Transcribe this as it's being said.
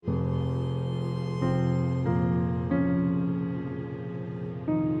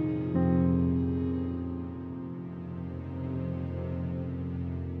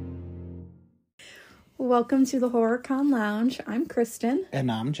welcome to the HorrorCon Lounge. I'm Kristen.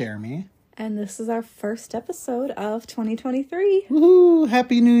 And I'm Jeremy. And this is our first episode of 2023. Woohoo!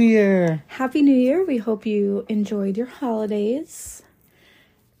 Happy New Year! Happy New Year. We hope you enjoyed your holidays.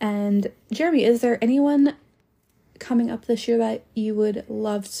 And Jeremy, is there anyone coming up this year that you would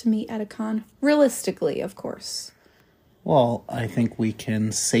love to meet at a con? Realistically, of course. Well, I think we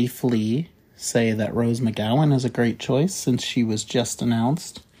can safely say that Rose McGowan is a great choice since she was just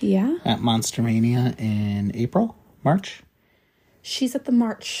announced. Yeah. At Monster Mania in March. She's at the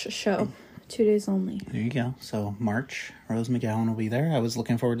March show. 2 days only. There you go. So March, Rose McGowan will be there. I was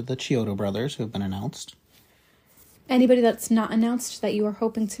looking forward to the Chiodo brothers who have been announced. Anybody that's not announced that you are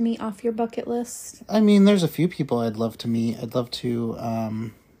hoping to meet off your bucket list? I mean, there's a few people I'd love to meet. I'd love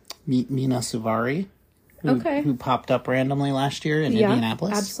to meet Mina Suvari, who popped up randomly last year in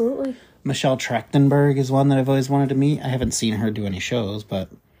Indianapolis. Absolutely. Michelle Trachtenberg is one that I've always wanted to meet. I haven't seen her do any shows, but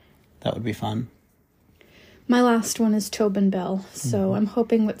that would be fun. My last one is Tobin Bell. So I'm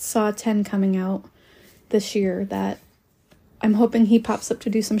hoping with Saw 10 coming out this year that I'm hoping he pops up to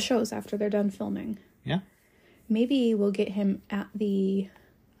do some shows after they're done filming. Yeah. Maybe we'll get him at the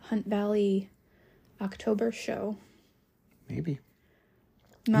Hunt Valley October show. Maybe.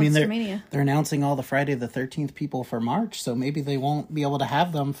 Monster Mania. They're announcing all the Friday the 13th people for March, so maybe they won't be able to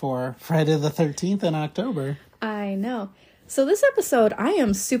have them for Friday the 13th in October. I know. So this episode, I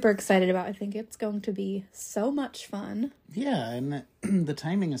am super excited about. I think it's going to be so much fun. Yeah, and the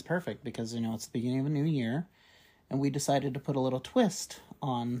timing is perfect because, it's the beginning of a new year, and we decided to put a little twist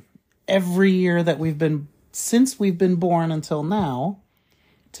on every year that since we've been born until now,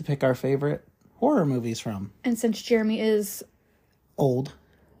 to pick our favorite horror movies from. And since Jeremy is old,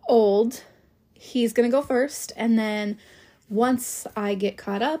 he's going to go first, and then once I get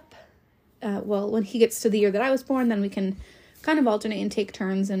caught up, when he gets to the year that I was born, then we can kind of alternate and take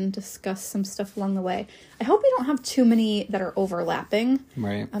turns and discuss some stuff along the way. I hope we don't have too many that are overlapping.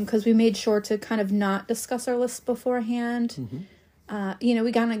 Right. Because we made sure to kind of not discuss our list beforehand. Mm-hmm.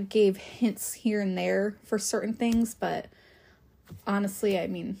 We kind of gave hints here and there for certain things, but honestly, I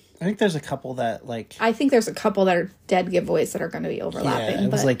think there's a couple that, I think there's a couple that are dead giveaways that are going to be overlapping. Yeah,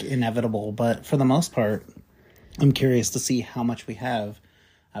 it was, inevitable, but for the most part, I'm curious to see how much we have.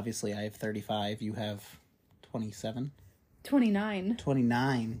 Obviously, I have 35. You have 27?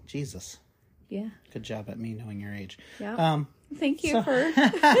 29. Jesus. Yeah. Good job at me knowing your age. Yeah. Thank you for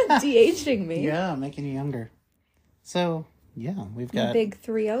de-aging me. Yeah, making you younger. So, yeah, we've got big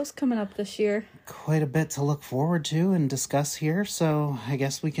 3-0s coming up this year. Quite a bit to look forward to and discuss here, so I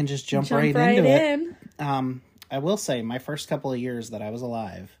guess we can just jump right into it. I will say, my first couple of years that I was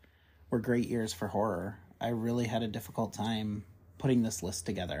alive were great years for horror. I really had a difficult time putting this list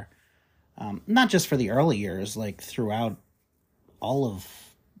together. Not just for the early years, throughout all of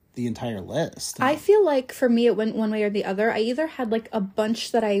the entire list. I feel like for me it went one way or the other. I either had a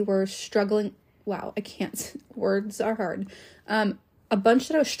bunch that I were struggling... Wow, I can't. Words are hard. A bunch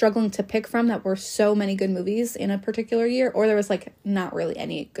that I was struggling to pick from that were so many good movies in a particular year, or there was not really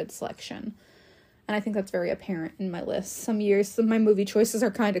any good selection. And I think that's very apparent in my list. Some years my movie choices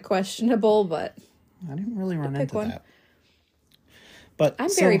are kind of questionable, but I didn't really run into that. But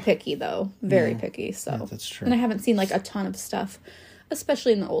I'm very picky, though. Very picky, so. Yeah, that's true. And I haven't seen, a ton of stuff,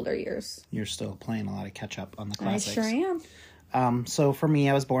 especially in the older years. You're still playing a lot of catch-up on the classics. I sure am. So for me,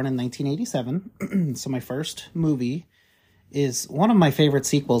 I was born in 1987. So my first movie is one of my favorite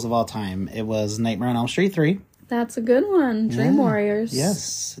sequels of all time. It was Nightmare on Elm Street 3. That's a good one. Dream Warriors.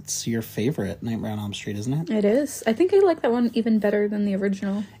 Yes. It's your favorite Nightmare on Elm Street, isn't it? It is. I think I like that one even better than the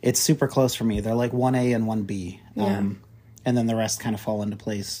original. It's super close for me. They're 1A and 1B. Yeah. And then the rest kind of fall into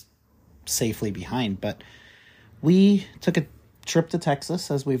place safely behind. But we took a trip to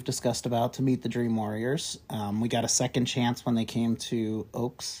Texas, as we've discussed about, to meet the Dream Warriors. We got a second chance when they came to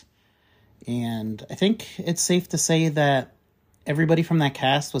Oaks. And I think it's safe to say that everybody from that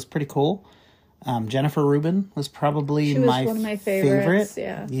cast was pretty cool. Jennifer Rubin was probably one of my favorites.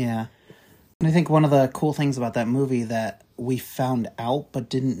 Yeah. And I think one of the cool things about that movie that we found out but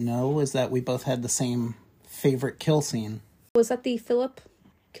didn't know is that we both had the same favorite kill scene. Was that the Philip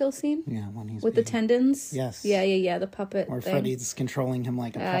kill scene? Yeah, when he's with the tendons? Yes. Yeah, the puppet Where thing. Freddy's controlling him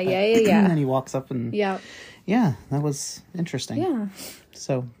like a puppet. Yeah. And he walks up and... Yeah. Yeah, that was interesting. Yeah.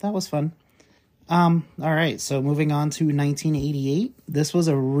 So, that was fun. All right, so moving on to 1988. This was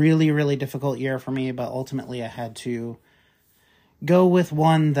a really, really difficult year for me, but ultimately I had to go with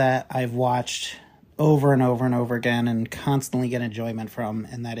one that I've watched over and over and over again and constantly get enjoyment from,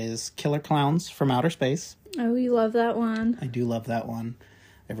 and that is Killer Clowns from Outer Space. Oh, you love that one. I do love that one.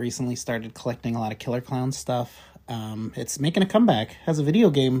 I've recently started collecting a lot of Killer Clowns stuff. It's making a comeback. Has a video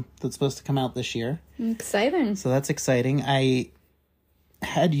game that's supposed to come out this year. Exciting. So that's exciting. I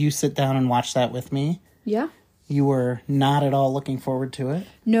had you sit down and watch that with me. Yeah. You were not at all looking forward to it.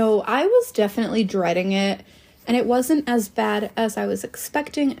 No, I was definitely dreading it. And it wasn't as bad as I was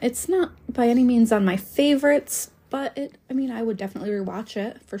expecting. It's not by any means on my favorites, but I would definitely rewatch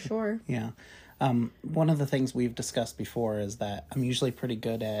it for sure. Yeah. One of the things we've discussed before is that I'm usually pretty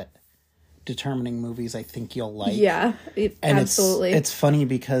good at determining movies I think you'll like. Yeah, and absolutely. It's funny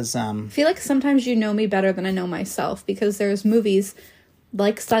because I feel like sometimes you know me better than I know myself, because there's movies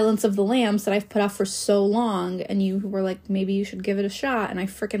like Silence of the Lambs that I've put off for so long, and you were like, maybe you should give it a shot, and I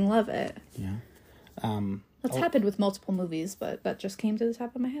freaking love it. Yeah. That's happened with multiple movies, but that just came to the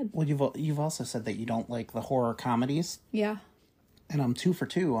top of my head. Well, you've also said that you don't like the horror comedies. Yeah. And I'm 2 for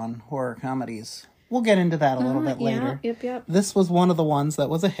 2 on horror comedies. We'll get into that a little bit later. Yep. This was one of the ones that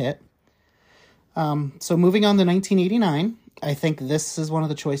was a hit. So moving on to 1989, I think this is one of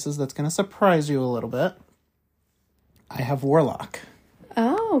the choices that's going to surprise you a little bit. I have Warlock.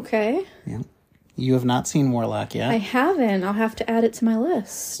 Oh, okay. Yeah. You have not seen Warlock yet. I haven't. I'll have to add it to my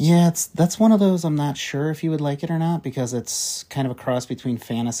list. Yeah, that's one of those I'm not sure if you would like it or not, because it's kind of a cross between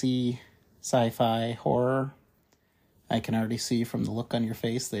fantasy, sci-fi, horror. I can already see from the look on your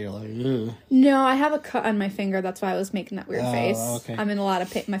face that you're like, ugh. No, I have a cut on my finger. That's why I was making that weird face. Okay. I'm in a lot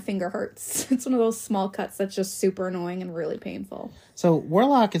of pain. My finger hurts. It's one of those small cuts that's just super annoying and really painful. So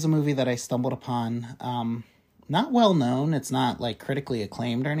Warlock is a movie that I stumbled upon. Not well known. It's not like critically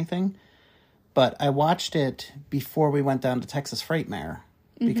acclaimed or anything. But I watched it before we went down to Texas Frightmare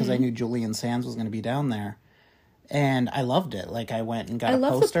because I knew Julian Sands was going to be down there. And I loved it. Like, I went and got a poster. I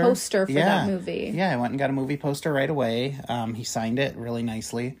love the poster for that movie. Yeah, I went and got a movie poster right away. He signed it really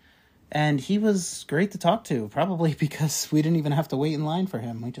nicely. And he was great to talk to, probably because we didn't even have to wait in line for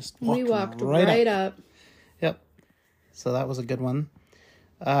him. We just walked right up. Yep. So that was a good one.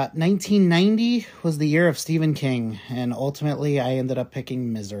 1990 was the year of Stephen King, and ultimately I ended up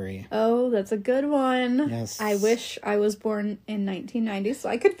picking Misery. Oh, that's a good one. Yes. I wish I was born in 1990 so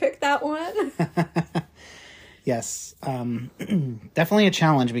I could pick that one. Yes. Definitely a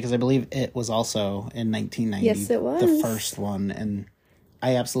challenge because I believe it was also in 1990. Yes, it was. The first one, and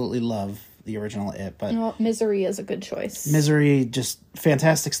I absolutely love the original It, but well, Misery is a good choice. Misery, just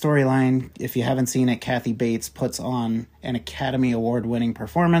fantastic storyline. If you haven't seen it, Kathy Bates puts on an Academy Award-winning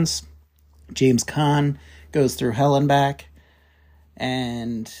performance. James Caan goes through hell and back,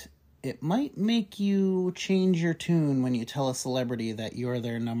 and it might make you change your tune when you tell a celebrity that you're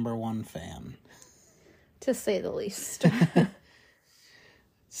their number one fan. To say the least.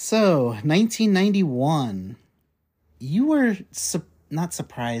 So, 1991. You were not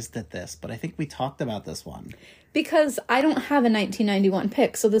surprised at this, but I think we talked about this one. Because I don't have a 1991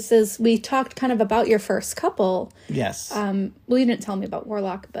 pick, so we talked kind of about your first couple. Yes. Well, you didn't tell me about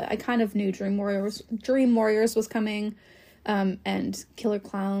Warlock, but I kind of knew Dream Warriors was coming, and Killer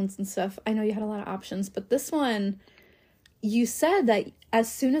Clowns and stuff. I know you had a lot of options, but this one, you said that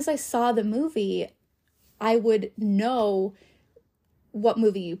as soon as I saw the movie, I would know what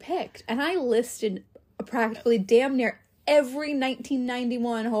movie you picked. And I listed practically damn near every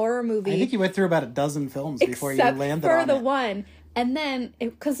 1991 horror movie. I think you went through about a dozen films before you landed on it. Except for the one. And then,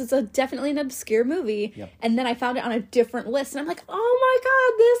 because it's definitely an obscure movie, yep. And then I found it on a different list, and I'm like, oh my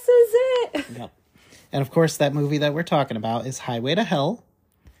God, this is it! Yep. And of course, that movie that we're talking about is Highway to Hell.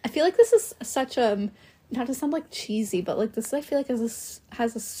 I feel like this is such not to sound like cheesy, but like this, I feel like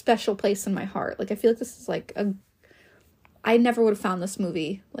has a special place in my heart. Like, I feel like this is like I never would have found this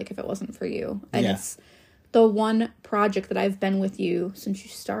movie, like, if it wasn't for you. And it's the one project that I've been with you since you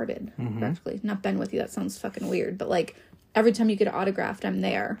started, practically. Not been with you, that sounds fucking weird, but like, every time you get it autographed, I'm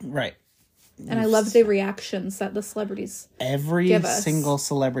there. Right. And I love the reactions that the celebrities Every single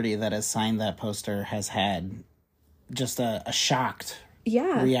celebrity that has signed that poster has had just a shocked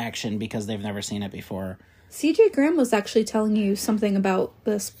reaction because they've never seen it before. CJ Graham was actually telling you something about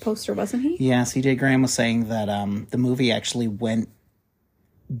this poster, wasn't he? Yeah, CJ Graham was saying that the movie actually went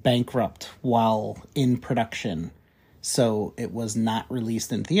bankrupt while in production. So it was not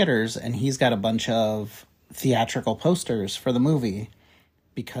released in theaters, and he's got a bunch of theatrical posters for the movie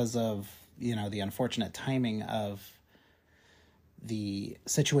because of, the unfortunate timing of the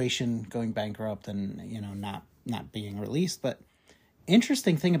situation going bankrupt and, not being released. But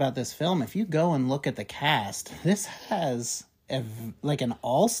interesting thing about this film, if you go and look at the cast, this has an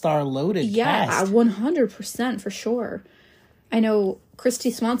all-star loaded cast. Yeah, 100% for sure. I know Christy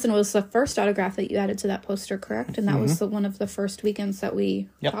Swanson was the first autograph that you added to that poster, correct? And that was one of the first weekends that we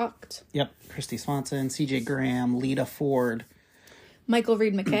talked. Yep. Christy Swanson, CJ Graham, Lita Ford. Michael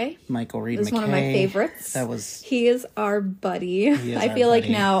Reed McKay. Michael Reed is McKay. One of my favorites. He is our buddy. I our feel like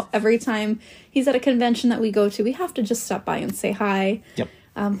buddy. now every time he's at a convention that we go to, we have to just stop by and say hi. Yep.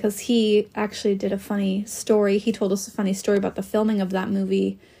 Because he actually did a funny story. He told us a funny story about the filming of that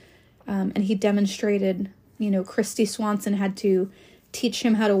movie. And he demonstrated, Christy Swanson had to teach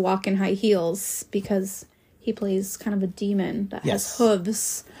him how to walk in high heels because he plays kind of a demon that has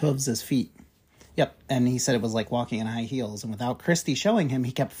hooves. Hooves as feet. Yep. And he said it was like walking in high heels. And without Christy showing him,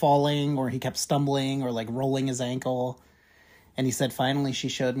 he kept falling or he kept stumbling or like rolling his ankle. And he said, finally, she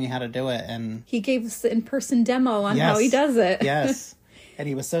showed me how to do it. And he gave us the in-person demo on how he does it. Yes. And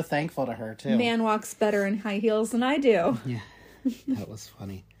he was so thankful to her, too. Man walks better in high heels than I do. Yeah. That was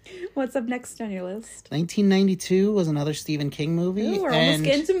funny. What's up next on your list? 1992 was another Stephen King movie. Ooh, we're almost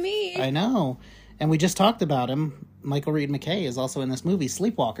getting to me. I know. And we just talked about him. Michael Reed McKay is also in this movie,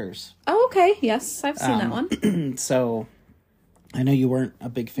 Sleepwalkers. Oh, okay. Yes, I've seen that one. So, I know you weren't a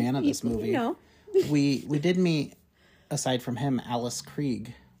big fan of this movie. No. we did meet, aside from him, Alice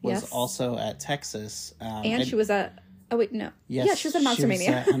Krieg was Yes. also at Texas. And she was at... Oh, wait, no. Yes, Yeah, she was at Monster She was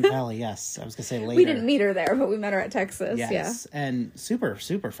Mania. at Hunt Valley, yes. I was going to say later. We didn't meet her there, but we met her at Texas. Yes, and super,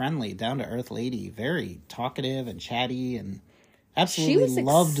 super friendly, down-to-earth lady. Very talkative and chatty and absolutely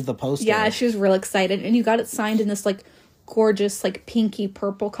loved the poster. Yeah, she was real excited. And you got it signed in this, gorgeous, pinky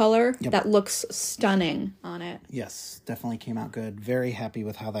purple color that looks stunning on it. Yes, definitely came out good. Very happy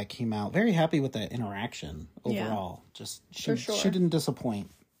with how that came out. Very happy with the interaction overall. Just For sure. She didn't disappoint.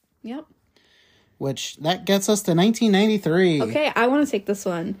 Yep. Which, that gets us to 1993. Okay, I want to take this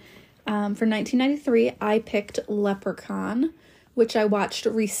one. For 1993, I picked Leprechaun, which I watched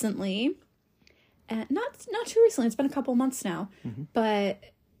recently. And not too recently. It's been a couple months now. Mm-hmm. But,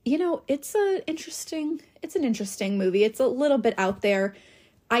 it's an interesting movie. It's a little bit out there.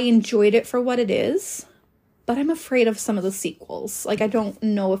 I enjoyed it for what it is. But I'm afraid of some of the sequels. I don't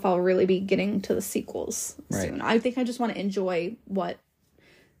know if I'll really be getting to the sequels soon. I think I just want to enjoy what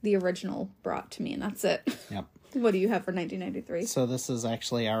the original brought to me, and that's it. Yep. What do you have for 1993? So this is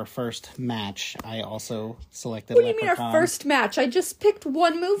actually our first match. I also selected What do you Leprechaun. mean our first match? I just picked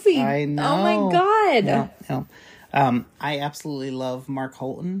one movie. I know. Oh my god. Yeah. I absolutely love Mark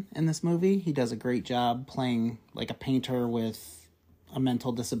Holton in this movie. He does a great job playing like a painter with a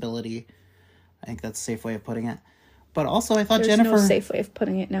mental disability. I think that's a safe way of putting it. But also I thought There's no safe way of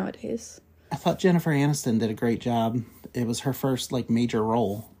putting it nowadays. I thought Jennifer Aniston did a great job. It was her first major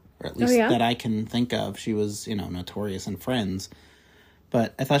role, or at least that I can think of. She was, notorious in Friends.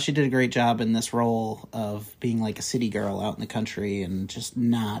 But I thought she did a great job in this role of being like a city girl out in the country and just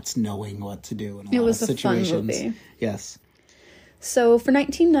not knowing what to do in a lot of situations. It was a fun movie. Yes. So for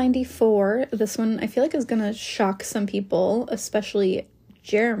 1994, this one I feel like is going to shock some people, especially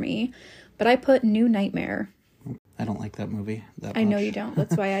Jeremy. But I put New Nightmare. I don't like that movie that much. I know you don't.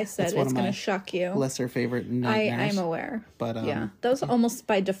 That's why I said it's going to shock you. Lesser favorite nightmares. I'm aware. But yeah, that was almost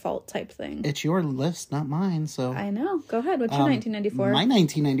by default type thing. It's your list, not mine. So I know. Go ahead. What's your 1994? My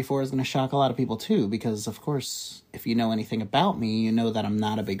 1994 is going to shock a lot of people too, because of course, if you know anything about me, you know that I'm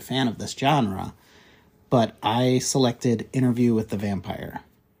not a big fan of this genre. But I selected Interview with the Vampire,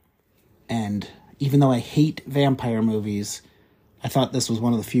 and even though I hate vampire movies, I thought this was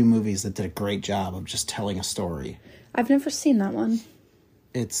one of the few movies that did a great job of just telling a story. I've never seen that one.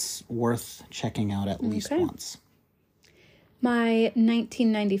 It's worth checking out at least once. My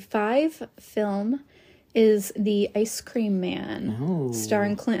 1995 film is The Ice Cream Man,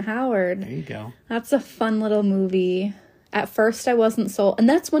 starring Clint Howard. There you go. That's a fun little movie. At first, I wasn't sold. And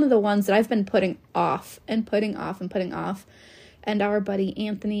that's one of the ones that I've been putting off and putting off and putting off. And our buddy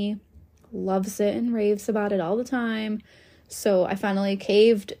Anthony loves it and raves about it all the time. So I finally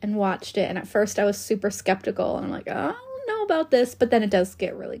caved and watched it. And at first I was super skeptical. And I'm like, I don't know about this. But then it does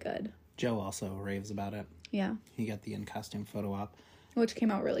get really good. Joe also raves about it. Yeah. He got the in-costume photo op. Which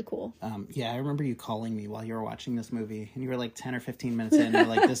came out really cool. Yeah, I remember you calling me while you were watching this movie. And you were like 10 or 15 minutes in. You're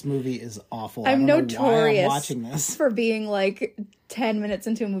like, this movie is awful. I'm notorious know why I'm watching this. for being 10 minutes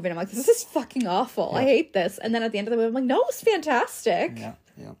into a movie. And I'm like, this is fucking awful. I hate this. And then at the end of the movie, I'm like, no, it's fantastic. Yeah.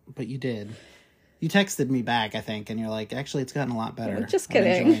 But you did. You texted me back, I think, and you're like, actually, it's gotten a lot better. Just I'm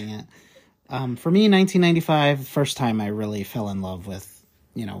kidding. enjoying it. For me, 1995, first time I really fell in love with,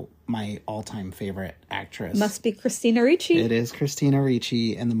 my all-time favorite actress. Must be Christina Ricci. It is Christina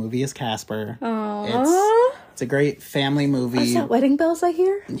Ricci, and the movie is Casper. Aww. It's a great family movie. Is that Wedding Bells I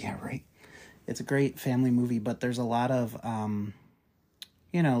hear? Yeah, right. It's a great family movie, but there's a lot of,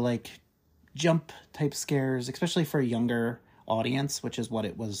 jump-type scares, especially for a younger audience, which is what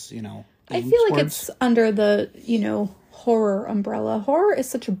it was, I feel like it's under the, horror umbrella. Horror is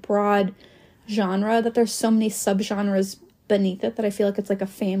such a broad genre that there's so many subgenres beneath it that I feel like it's like a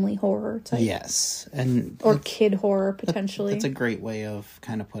family horror type. Yes. And or kid horror, potentially. That's a great way of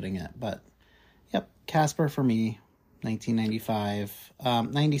kind of putting it. But, yep, Casper for me, 1995.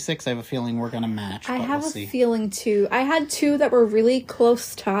 96, I have a feeling we're going to match. I but have we'll a see. feeling, too. I had two that were really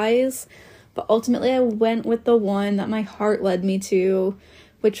close ties, but ultimately I went with the one that my heart led me to,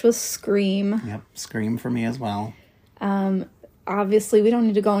 which was Scream. Yep, Scream for me as well. Obviously, we don't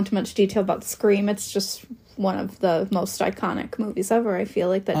need to go into much detail about Scream. It's just one of the most iconic movies ever, I feel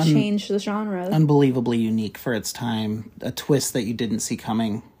like, that changed the genre. Unbelievably unique for its time. A twist that you didn't see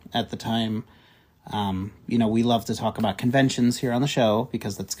coming at the time. We love to talk about conventions here on the show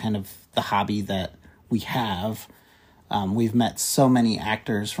because that's kind of the hobby that we have. We've met so many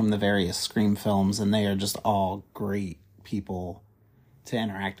actors from the various Scream films, and they are just all great people to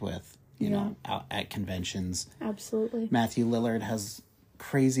interact with, out at conventions. Absolutely. Matthew Lillard has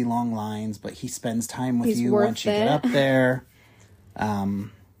crazy long lines, but he spends time with He's you worth once you it. get up there.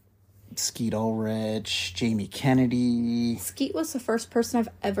 Skeet Ulrich, Jamie Kennedy. Skeet was the first person I've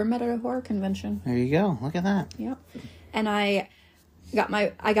ever met at a horror convention. There you go. Look at that. Yep. And I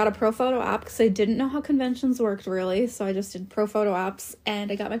got a pro photo app because I didn't know how conventions worked really, so I just did pro photo apps,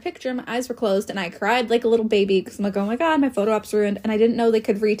 and I got my picture and my eyes were closed and I cried like a little baby because I'm like, oh my god, my photo app's ruined, and I didn't know they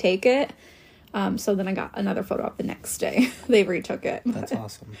could retake it. So then I got another photo op the next day. They retook it. That's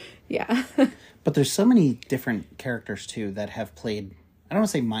awesome. Yeah. But there's so many different characters too that have played, I don't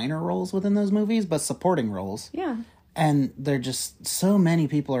want to say minor roles within those movies, but supporting roles. Yeah. And they're just so many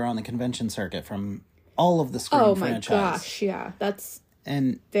people are on the convention circuit from all of the Scream franchise. Oh my gosh, yeah. That's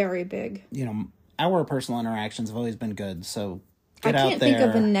very big. Our personal interactions have always been good, so I get out can't there. think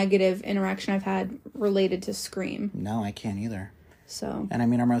of a negative interaction I've had related to Scream. No, I can't either. So. And I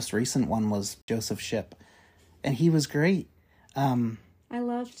mean, our most recent one was Joseph Shipp, and he was great. I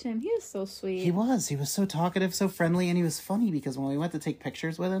loved him. He was so sweet. He was so talkative, so friendly, and he was funny because when we went to take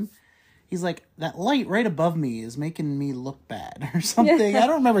pictures with him, he's like, that light right above me is making me look bad or something. I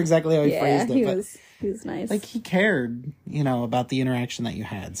don't remember exactly how he phrased it, but he was nice. like he cared, about the interaction that you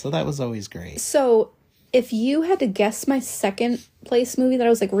had. So that was always great. So if you had to guess my second place movie that I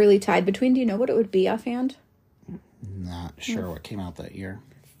was like really tied between, do you know what it would be offhand? Not sure what came out that year.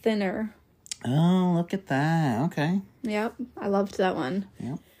 Thinner. Oh, look at that. Okay. Yep. I loved that one.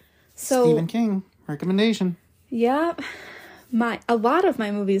 Yep. So Stephen King recommendation. Yeah. A lot of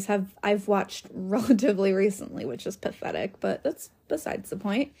my movies I've watched relatively recently, which is pathetic, but that's besides the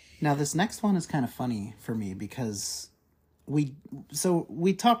point. Now this next one is kind of funny for me because we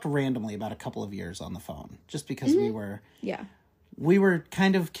talked randomly about a couple of years on the phone just because we were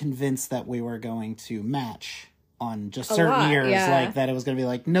kind of convinced that we were going to match on just certain years, like that it was going to be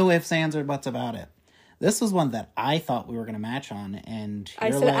like no ifs, ands, or buts about it. This was one that I thought we were going to match on, and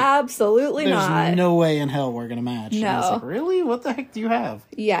I said, absolutely not. There's no way in hell we're going to match. No. And I was like, really? What the heck do you have?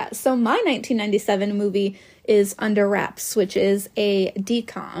 Yeah, so my 1997 movie is Under Wraps, which is a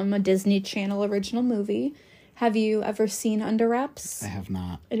DCOM, a Disney Channel original movie. Have you ever seen Under Wraps? I have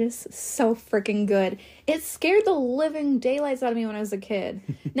not. It is so freaking good. It scared the living daylights out of me when I was a kid.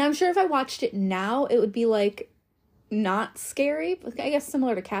 Now, I'm sure if I watched it now, it would be like not scary, but I guess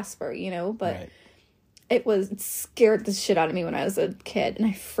similar to Casper, but Right. it scared the shit out of me when I was a kid, and I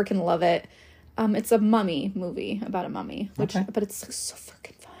freaking love it. It's a mummy movie about a mummy, but it's so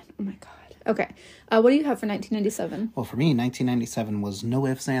freaking fun. Oh my god. Okay. What do you have for 1997? Well, for me, 1997 was no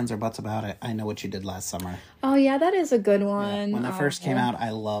ifs, ands, or buts about it. I Know What You Did Last Summer. Oh yeah, that is a good one. Yeah. When it first came out,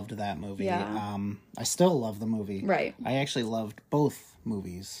 I loved that movie. Yeah. I still love the movie. Right. I actually loved both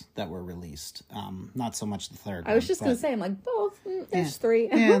movies that were released. Not so much the third one. I was just going to say, I'm like, both. There's three.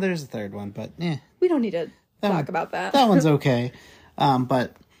 Yeah, there's a third one, but We don't need to talk about that. That one's okay.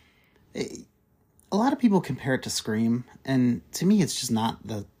 But a lot of people compare it to Scream, and to me, it's just not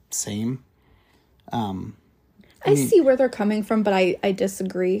the same. I see where they're coming from, but I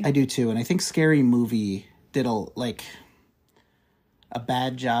disagree. I do too, and I think Scary Movie did a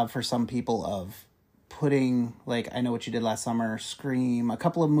bad job for some people of putting, like, I Know What You Did Last Summer, Scream, a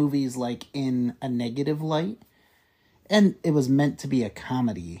couple of movies, like, in a negative light. And it was meant to be a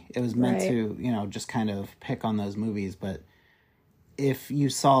comedy. It was meant to, just kind of pick on those movies. But if you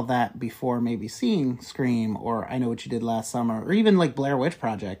saw that before maybe seeing Scream or I Know What You Did Last Summer, or even, like, Blair Witch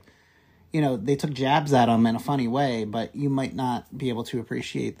Project, they took jabs at them in a funny way, but you might not be able to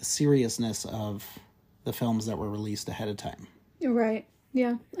appreciate the seriousness of the films that were released ahead of time. You're right.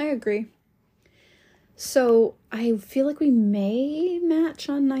 Yeah, I agree. So I feel like we may match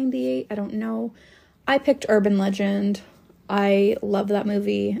on 98. I don't know. I picked Urban Legend. I love that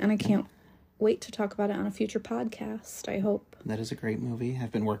movie, and I can't wait to talk about it on a future podcast, I hope. That is a great movie.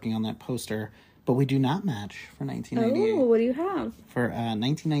 I've been working on that poster, but we do not match for 1998. Oh, what do you have? For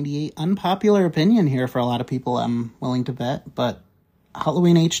 1998, unpopular opinion here for a lot of people, I'm willing to bet, but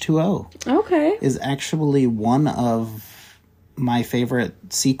Halloween H2O Okay. is actually one of my favorite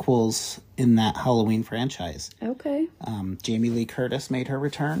sequels in that Halloween franchise. Okay. Jamie Lee Curtis made her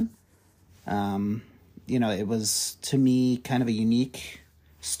return. It was, to me, kind of a unique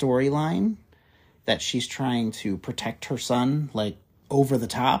storyline that she's trying to protect her son, like, over the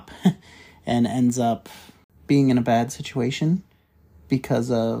top, and ends up being in a bad situation because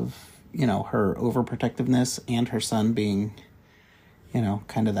of, her overprotectiveness and her son being,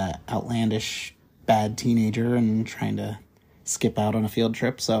 kind of that outlandish, bad teenager and trying to skip out on a field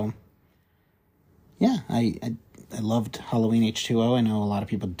trip. So, yeah, I loved Halloween H2O. I know a lot of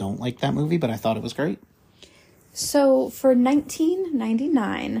people don't like that movie, but I thought it was great. So for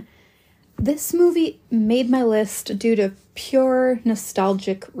 1999, this movie made my list due to pure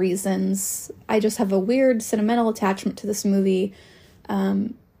nostalgic reasons. I just have a weird sentimental attachment to this movie,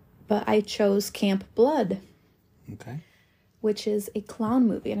 but I chose Camp Blood. Okay. Which is a clown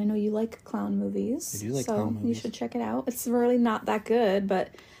movie, and I know you like clown movies. I do like so clown movies. You should check it out. It's really not that good,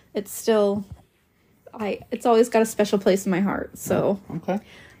 but it's still, it's always got a special place in my heart. So Okay.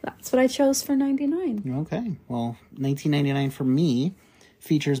 that's what I chose for 99. Okay. Well, 1999 for me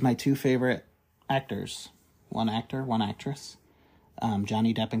features my two favorite actors. One actor, one actress.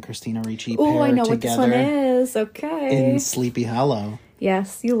 Johnny Depp and Christina Ricci Oh, I paired know what this one together is. Okay. in Sleepy Hollow.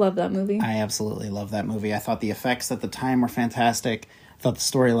 Yes, you love that movie. I absolutely love that movie. I thought the effects at the time were fantastic. I thought the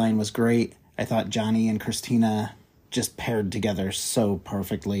storyline was great. I thought Johnny and Christina just paired together so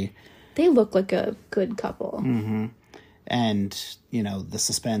perfectly. They look like a good couple. Mm-hmm. And, the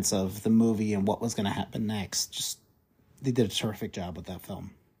suspense of the movie and what was going to happen next. Just, they did a terrific job with that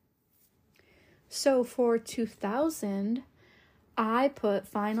film. So for 2000, I put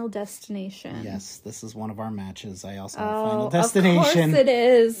Final Destination. Yes, this is one of our matches. I also have Final Destination. Of course it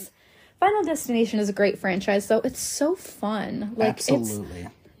is. Final Destination is a great franchise, though. It's so fun. Absolutely.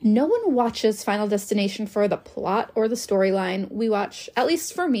 No one watches Final Destination for the plot or the storyline. We watch, at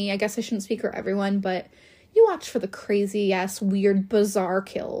least for me, I guess I shouldn't speak for everyone, but you watch for the crazy ass, weird, bizarre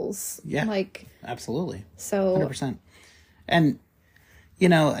kills. Yeah. Absolutely. So 100%. And,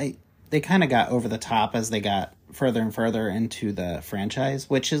 they kind of got over the top as they got further and further into the franchise,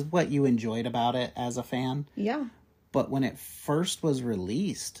 which is what you enjoyed about it as a fan. Yeah. But when it first was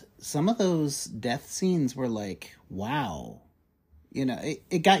released, some of those death scenes were like, wow.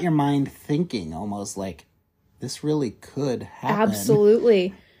 It got your mind thinking almost like, this really could happen.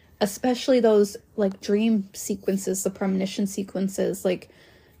 Absolutely. Especially those, dream sequences, the premonition sequences,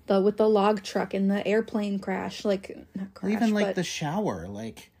 with the log truck and the airplane crash, not crash, even but, the shower,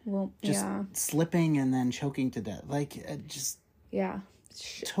 just slipping and then choking to death. Yeah.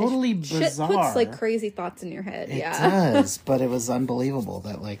 Totally bizarre. Shit puts, crazy thoughts in your head. It Yeah. does, but it was unbelievable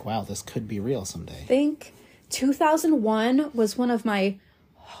that, wow, this could be real someday. I think 2001 was one of my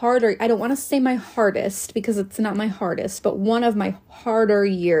harder, I don't want to say my hardest because it's not my hardest, but one of my harder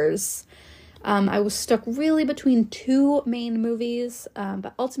years. I was stuck really between two main movies,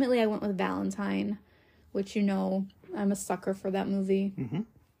 but ultimately I went with Valentine, which I'm a sucker for that movie. Mm-hmm.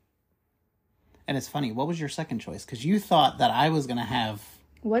 And it's funny, what was your second choice? Because you thought that I was going to have...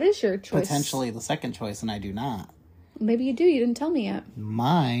 What is your choice? Potentially the second choice, and I do not. Maybe you do, you didn't tell me yet.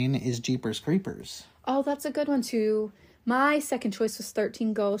 Mine is Jeepers Creepers. Oh, that's a good one too. My second choice was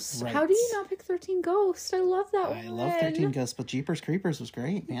 13 Ghosts. Right. How do you not pick 13 Ghosts? I love that one. I love 13 Ghosts, but Jeepers Creepers was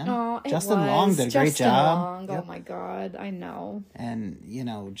great, man. Oh, Justin Long did a great job. Long. Yep. Oh my god, I know. And,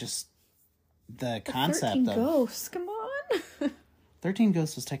 just the concept 13 of... Ghosts, come on. 13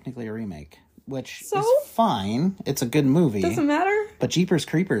 Ghosts was technically a remake, which So? is fine. It's a good movie. Doesn't matter. But Jeepers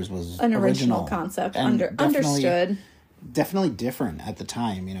Creepers was An original concept. Understood. Definitely different at the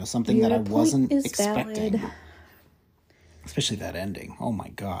time, something Your that I point wasn't is expecting. valid. Especially that ending. Oh my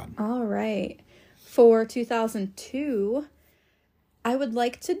god. All right. For 2002, I would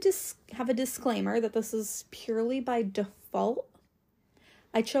like to have a disclaimer that this is purely by default.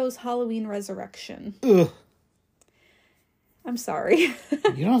 I chose Halloween Resurrection. Ugh. I'm sorry.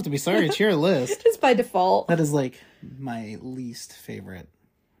 You don't have to be sorry. It's your list. Just by default. That is my least favorite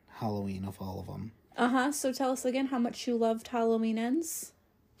Halloween of all of them. So tell us again how much you loved Halloween Ends.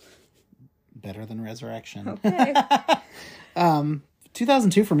 Better than Resurrection. Okay.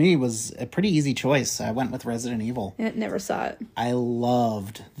 2002 for me was a pretty easy choice. I went with Resident Evil. I never saw it. I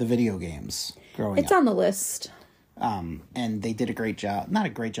loved the video games growing up. It's on the list. And they did a great job. Not a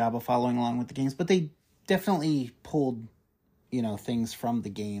great job of following along with the games, but they definitely pulled, things from the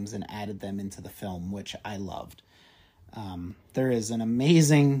games and added them into the film, which I loved. There is an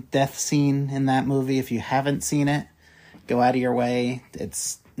amazing death scene in that movie. If you haven't seen it, go out of your way.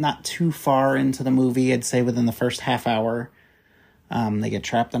 It's not too far into the movie. I'd say within the first half hour. They get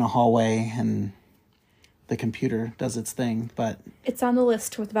trapped in a hallway and the computer does its thing, but... It's on the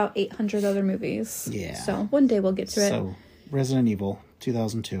list with about 800 other movies. Yeah. So one day we'll get to it. So, Resident Evil,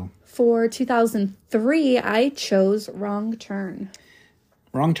 2002. For 2003, I chose Wrong Turn.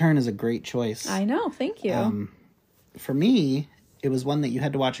 Wrong Turn is a great choice. I know, thank you. For me, it was one that you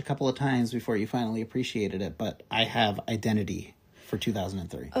had to watch a couple of times before you finally appreciated it, but I have Identity for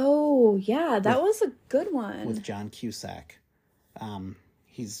 2003. Oh, yeah, that was a good one. With John Cusack.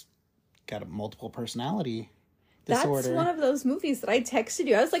 He's got a multiple personality disorder. That's one of those movies that I texted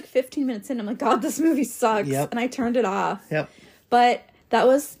you. I was like 15 minutes in. I'm like, God, this movie sucks. Yep. And I turned it off. Yep. But that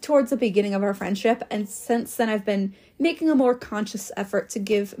was towards the beginning of our friendship. And since then, I've been making a more conscious effort to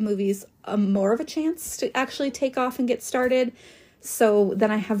give movies more of a chance to actually take off and get started. So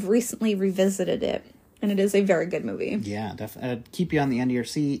then I have recently revisited it. And it is a very good movie. Yeah, definitely. Keep you on the end of your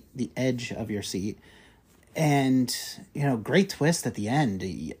seat, the edge of your seat. And, you know, great twist at the end.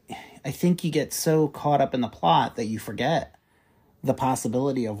 I think you get so caught up in the plot that you forget the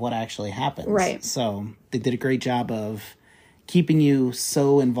possibility of what actually happens. Right. So they did a great job of keeping you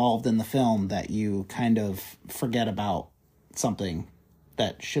so involved in the film that you kind of forget about something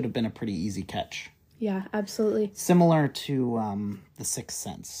that should have been a pretty easy catch. Yeah, absolutely. Similar to The Sixth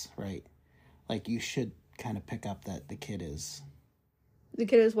Sense, right? Like, you should kind of pick up that the kid is... The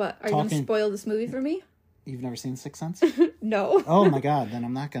kid is what? Are you going to spoil this movie for me? You've never seen Sixth Sense? No. Oh my God, then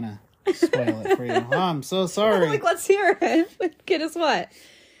I'm not gonna spoil it for you. Oh, I'm so sorry. Like, let's hear it. The kid is what?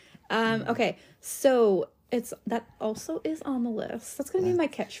 Okay, so that also is on the list. That's gonna be my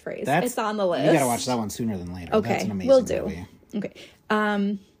catchphrase. It's on the list. You gotta watch that one sooner than later. Okay, That's an amazing will do. movie.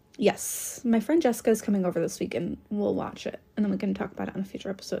 Okay. Yes, my friend Jessica is coming over this week, and we'll watch it, and then we can talk about it on a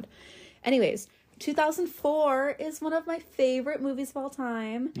future episode. Anyways, 2004 is one of my favorite movies of all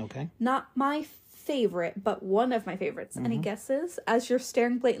time. Okay. Not my favorite, but one of my favorites. Any guesses? As you're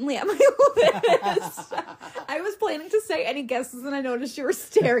staring blatantly at my list. I was planning to say any guesses, and I noticed you were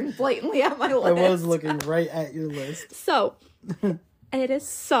staring blatantly at my list. I was looking right at your list. So, it is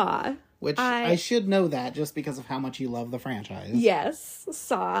Saw. Which I should know that just because of how much you love the franchise. Yes,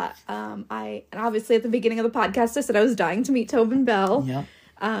 Saw. And obviously at the beginning of the podcast, I said I was dying to meet Tobin Bell. Yep.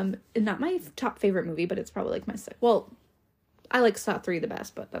 Not my top favorite movie, but it's probably like my well, I like Saw 3 the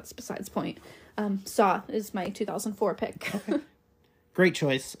best, but that's besides the point. Saw is my 2004 pick. Okay. Great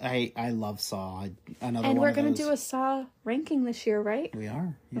choice. I love Saw. And we're going to do a Saw ranking this year, right? We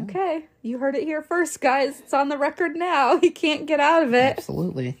are. Yeah. Okay. You heard it here first, guys. It's on the record now. You can't get out of it.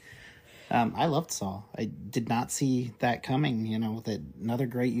 Absolutely. I loved Saw. I did not see that coming, with another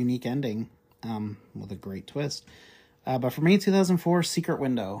great, unique ending, with a great twist. But for me, 2004, Secret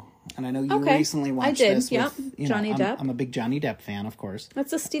Window. And I know you recently watched this with Johnny Depp. I'm a big Johnny Depp fan, of course.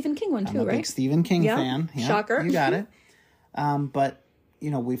 That's a Stephen King one, too, I'm a right? big Stephen King fan. Yeah, shocker. You got it. But,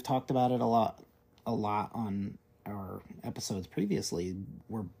 we've talked about it a lot on our episodes previously.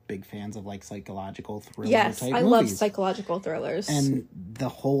 We're big fans of, psychological thriller type movies. Yes, I love psychological thrillers. And the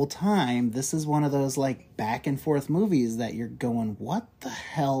whole time, this is one of those, back and forth movies that you're going, what the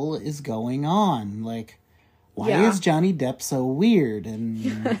hell is going on? Why is Johnny Depp so weird?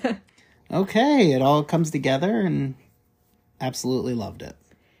 And okay, it all comes together, and absolutely loved it.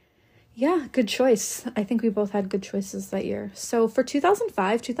 Yeah, good choice. I think we both had good choices that year. So for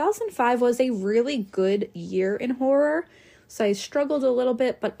 2005 was a really good year in horror. So I struggled a little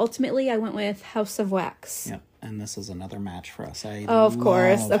bit, but ultimately I went with House of Wax. Yep, and this is another match for us. Of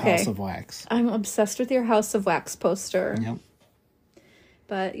course. Okay. House of Wax. I'm obsessed with your House of Wax poster. Yep.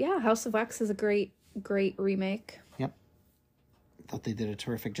 But yeah, House of Wax is a great remake. Yep. Thought they did a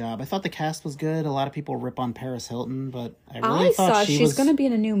terrific job. I thought the cast was good. A lot of people rip on Paris Hilton, but I really thought she's going to be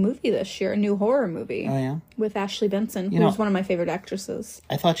in a new movie this year, a new horror movie. Oh, yeah? With Ashley Benson, who's one of my favorite actresses.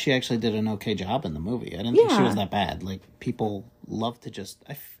 I thought she actually did an okay job in the movie. I didn't think she was that bad. People love to just...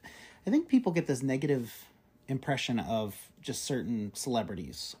 I think people get this negative impression of just certain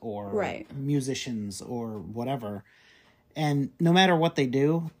celebrities or musicians or whatever. And no matter what they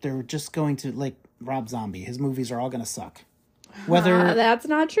do, they're just going to... Rob Zombie, his movies are all going to suck. That's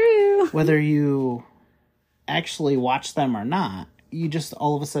not true. Whether you actually watch them or not, you just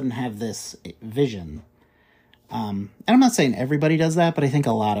all of a sudden have this vision. And I'm not saying everybody does that, but I think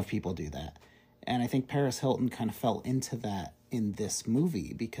a lot of people do that. And I think Paris Hilton kind of fell into that in this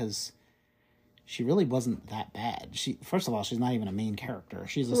movie because she really wasn't that bad. First of all, she's not even a main character.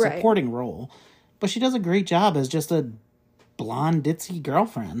 She's a supporting role. But she does a great job as just a blonde, ditzy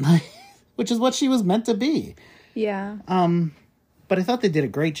girlfriend, which is what she was meant to be. Yeah. But I thought they did a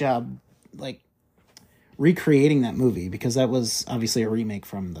great job, like, recreating that movie, because that was obviously a remake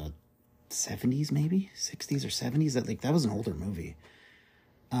from the 70s, maybe 60s or 70s. That was an older movie.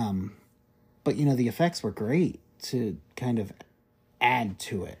 But the effects were great to kind of add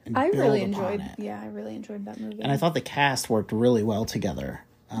to it and I build really upon enjoyed. it. Yeah, I really enjoyed that movie. And I thought the cast worked really well together.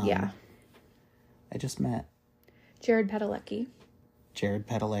 Yeah. I just met Jared Padalecki. Jared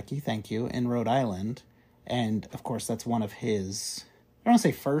Padalecki, thank you, in Rhode Island. And, of course, that's one of his, I don't want to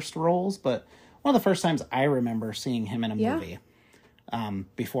say first roles, but one of the first times I remember seeing him in a movie.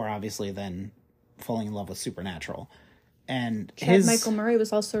 Before, obviously, then falling in love with Supernatural. And Chad Michael Murray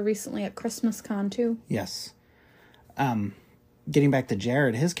was also recently at Christmas Con, too. Yes. Getting back to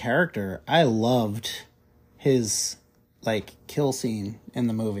Jared, his character, I loved his, kill scene in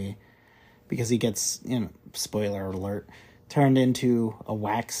the movie. Because he gets, spoiler alert, turned into a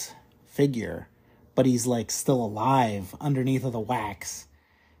wax figure. But he's, still alive underneath of the wax.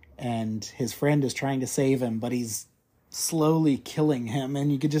 And his friend is trying to save him, but he's slowly killing him.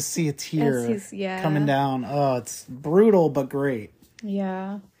 And you could just see a tear coming down. Oh, it's brutal, but great.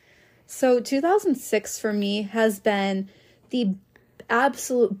 Yeah. So 2006 for me has been the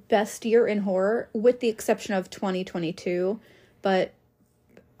absolute best year in horror, with the exception of 2022. But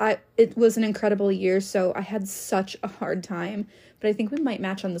it was an incredible year, so I had such a hard time. But I think we might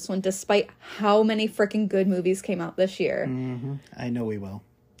match on this one, despite how many freaking good movies came out this year. Mm-hmm. I know we will.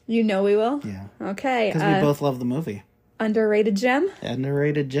 You know we will? Yeah. Okay. Because we both love the movie. Underrated gem?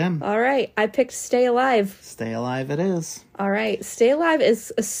 Underrated gem. All right. I picked Stay Alive. Stay Alive it is. All right. Stay Alive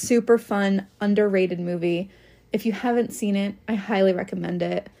is a super fun, underrated movie. If you haven't seen it, I highly recommend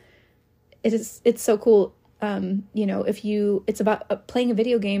it. It's so cool. It's about playing a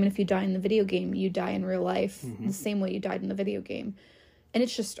video game, and if you die in the video game, you die in real life the same way you died in the video game. And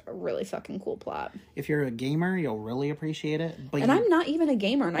it's just a really fucking cool plot. If you're a gamer, you'll really appreciate it. But I'm not even a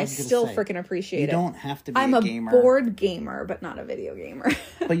gamer, and I still freaking appreciate it. You don't have to be I'm a gamer. I'm a board gamer, but not a video gamer.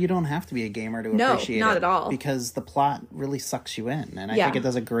 But you don't have to be a gamer to appreciate it. No, not at all. Because the plot really sucks you in. And I think it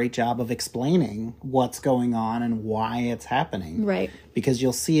does a great job of explaining what's going on and why it's happening. Right. Because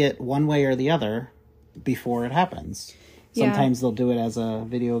you'll see it one way or the other before it happens. Sometimes they'll do it as a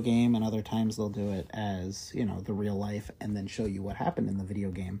video game, and other times they'll do it as, the real life, and then show you what happened in the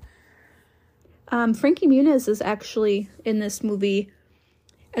video game. Frankie Muniz is actually in this movie,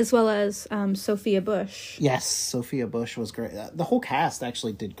 as well as Sophia Bush. Yes, Sophia Bush was great. The whole cast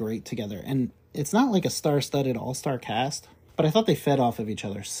actually did great together. And it's not like a star-studded all-star cast, but I thought they fed off of each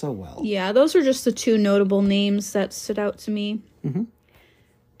other so well. Yeah, those are just the two notable names that stood out to me. Mm-hmm.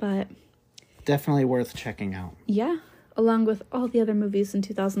 But definitely worth checking out. Yeah, along with all the other movies in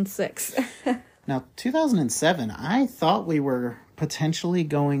 2006. Now, 2007, I thought we were potentially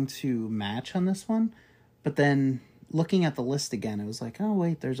going to match on this one, but then looking at the list again, it was like, oh,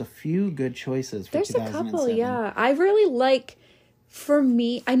 wait, there's a few good choices for 2007. There's a couple, yeah. I really like, for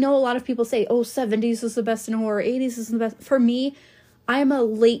me, I know a lot of people say, oh, 70s is the best in horror, 80s is the best. For me, I'm a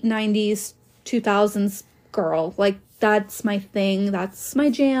late 90s, 2000s girl. Like, that's my thing. That's my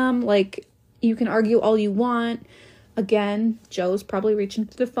jam. Like, you can argue all you want. Again, Joe's probably reaching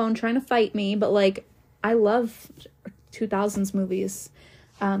to the phone trying to fight me, but like, I love 2000s movies.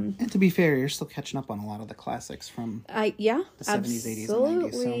 And to be fair, you're still catching up on a lot of the classics from the 70s, 80s,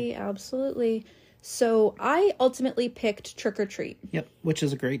 and 90s. Absolutely. So I ultimately picked Trick or Treat. Yep, which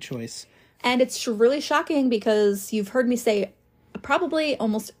is a great choice. And it's really shocking because you've heard me say probably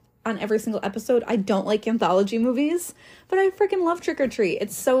almost on every single episode, I don't like anthology movies, but I freaking love Trick or Treat.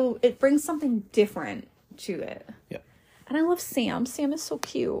 It brings something different to it. Yep. And I love Sam. Sam is so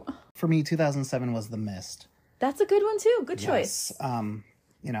cute. For me, 2007 was The Mist. That's a good one too. Good choice.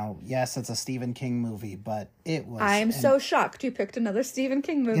 Yes, it's a Stephen King movie, but it was... I'm so shocked you picked another Stephen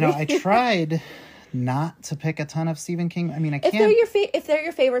King movie. I tried not to pick a ton of Stephen King. I mean, I can't... If they're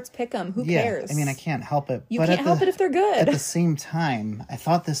your favorites, pick them. Who cares? I mean, I can't help it. You can't help it if they're good. At the same time, I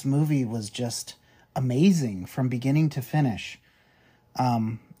thought this movie was just amazing from beginning to finish.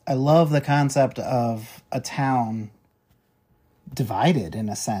 I love the concept of a town divided in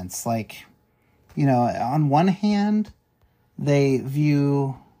a sense. Like, on one hand, they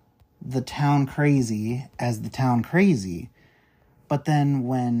view the town crazy as the town crazy. But then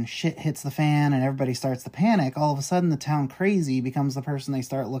when shit hits the fan and everybody starts to panic, all of a sudden the town crazy becomes the person they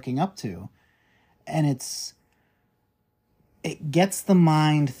start looking up to. And it gets the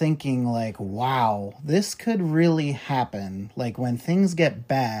mind thinking like, wow, this could really happen. Like when things get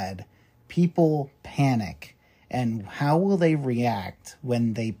bad, people panic. And how will they react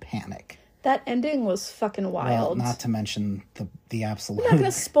when they panic? That ending was fucking Well, wild. not to mention the absolute I'm not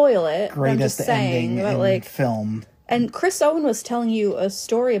gonna spoil it. greatest I'm just saying, ending but in like, film. and Chris Owen was telling you a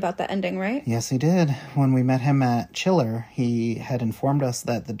story about that ending, right? Yes, he did. When we met him at Chiller, he had informed us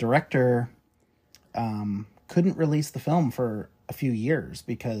that the director couldn't release the film for a few years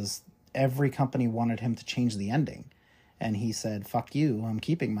because every company wanted him to change the ending. And he said, fuck you, I'm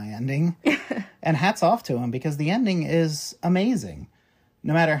keeping my ending. And hats off to him because the ending is amazing.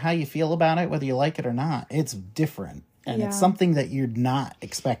 No matter how you feel about it, whether you like it or not, it's different. And it's something that you're not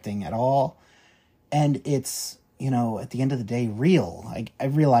expecting at all. And it's, at the end of the day, real. I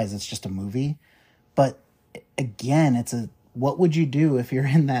realize it's just a movie. But again, it's what would you do if you're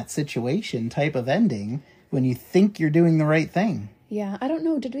in that situation type of ending when you think you're doing the right thing? Yeah, I don't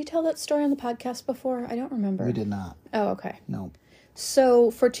know. Did we tell that story on the podcast before? I don't remember. We did not. Oh, okay. No.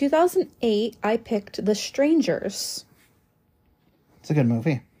 So for 2008, I picked The Strangers. It's a good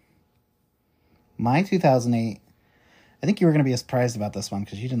movie. My 2008, I think you were going to be surprised about this one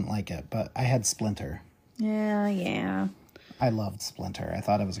because you didn't like it, but I had Splinter. Yeah. I loved Splinter. I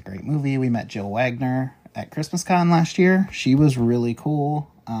thought it was a great movie. We met Jill Wagner at Christmas Con last year. She was really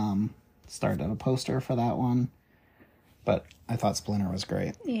cool. Started a poster for that one. But I thought Splinter was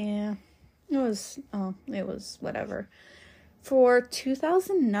great. Yeah. It was whatever. For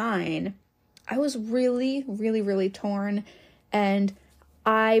 2009, I was really, really, really torn. And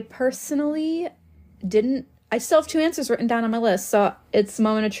I personally I still have 2 answers written down on my list. So it's a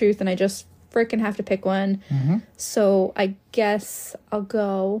moment of truth and I just freaking have to pick one. Mm-hmm. So I guess I'll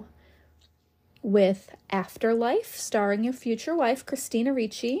go with Afterlife, starring your future wife, Christina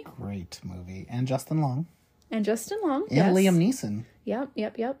Ricci. Great movie. And Justin Long. And Justin Long. And yes. Liam Neeson.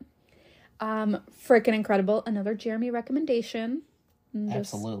 Yep. Freaking incredible. Another Jeremy recommendation.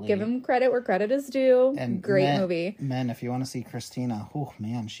 Just Absolutely. give him credit where credit is due. And great movie. Men, if you want to see Christina, oh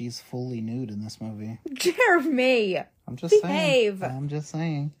man, she's fully nude in this movie. Jeremy! I'm just Behave. saying. I'm just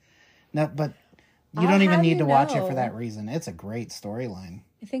saying. No, but you I'll don't even have need you to watch it know. for that reason. It's a great storyline.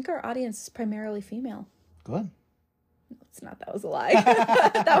 I think our audience is primarily female. Good. It's not. That was a lie.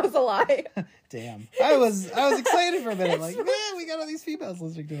 That was a lie. Damn. I was excited for a minute. Like, man, we got all these females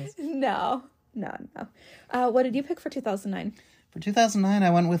listening to us. No. What did you pick for 2009? For 2009, I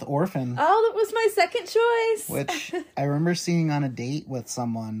went with Orphan. Oh, that was my second choice. Which I remember seeing on a date with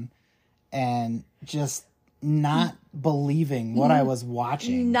someone and just not believing what I was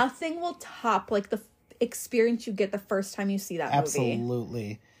watching. Nothing will top like the experience you get the first time you see that movie.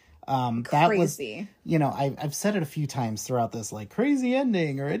 Absolutely. That Crazy. was, I've said it a few times throughout this, like, crazy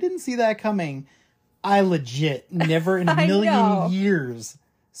ending, or I didn't see that coming. I legit never in a million years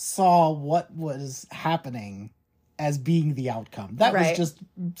saw what was happening as being the outcome. That was just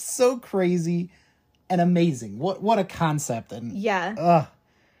so crazy and amazing. What a concept. And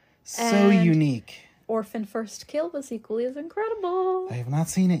so unique. Orphan First Kill was equally as incredible. I have not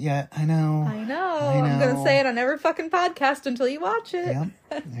seen it yet. I know. I'm going to say it on every fucking podcast until you watch it.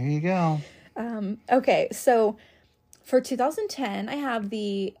 Yep. There you go. Okay, so for 2010, I have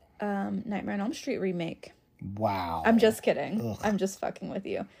the Nightmare on Elm Street remake. Wow. I'm just kidding. Ugh. I'm just fucking with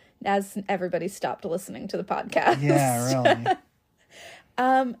you. As everybody stopped listening to the podcast. Yeah, really.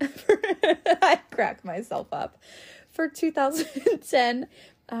 I crack myself up. For 2010,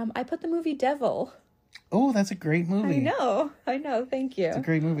 I put the movie Devil. Oh, that's a great movie. I know. Thank you. It's a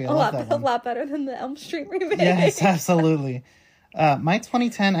great movie. I love that one. A lot better than the Elm Street remake. Yes, absolutely. My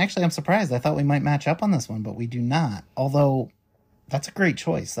 2010, actually, I'm surprised. I thought we might match up on this one, but we do not. Although, that's a great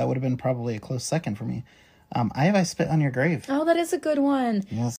choice. That would have been probably a close second for me. I Spit on Your Grave. Oh, that is a good one.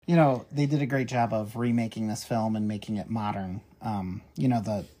 Yes. They did a great job of remaking this film and making it modern.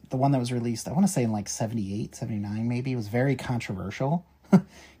 The one that was released, I want to say in like 78, 79 maybe, was very controversial,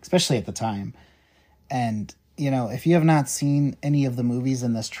 especially at the time. And, if you have not seen any of the movies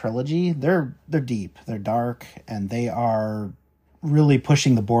in this trilogy, they're deep, they're dark, and they are really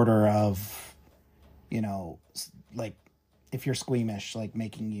pushing the border of, like, if you're squeamish, like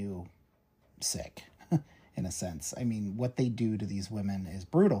making you sick. In a sense. I mean, what they do to these women is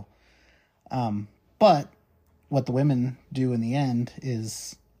brutal. But what the women do in the end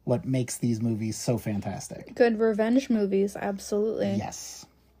is what makes these movies so fantastic. Good revenge movies, absolutely. Yes.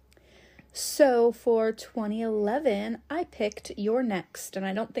 So for 2011, I picked You're Next, and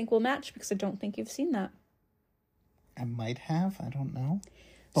I don't think we'll match because I don't think you've seen that. I might have, I don't know.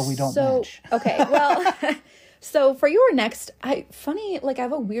 But we don't match. Okay, well... So for You're Next, I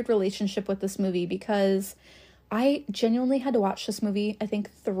have a weird relationship with this movie because I genuinely had to watch this movie, I think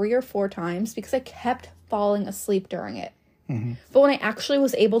 3 or 4 times because I kept falling asleep during it. Mm-hmm. But when I actually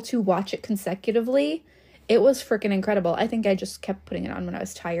was able to watch it consecutively, It was freaking incredible. I think I just kept putting it on when I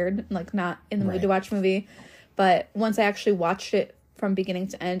was tired, like not in the mood to watch a movie. But once I actually watched it from beginning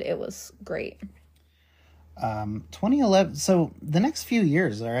to end, it was great. 2011. So the next few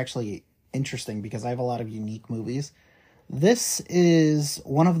years are actually interesting because I have a lot of unique movies. This is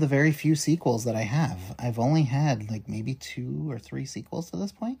one of the very few sequels that I have. I've only had like maybe 2 or 3 sequels to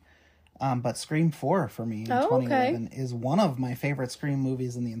this point. But Scream 4 for me in 2011 is one of my favorite Scream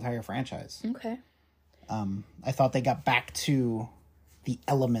movies in the entire franchise. Okay. I thought they got back to the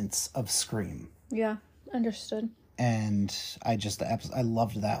elements of Scream. Yeah, understood. And I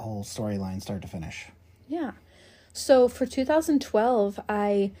loved that whole storyline start to finish. Yeah. So for 2012,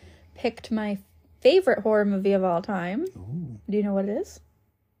 I picked my favorite horror movie of all time. Ooh. Do you know what it is?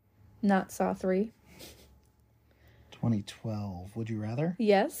 Not Saw 3. 2012. Would you rather?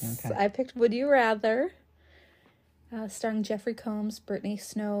 Yes. Okay. I picked Would You Rather. Starring Jeffrey Combs, Brittany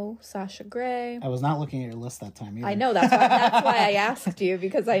Snow, Sasha Grey. I was not looking at your list that time either. I know, that's why I asked you,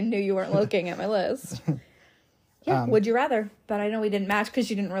 because I knew you weren't looking at my list. Yeah, Would You Rather. But I know we didn't match because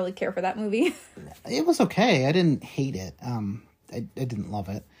you didn't really care for that movie. It was okay. I didn't hate it. I didn't love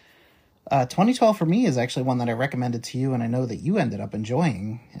it. 2012 for me is actually one that I recommended to you, and I know that you ended up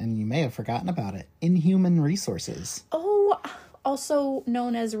enjoying, and you may have forgotten about it. Inhuman Resources. Oh, also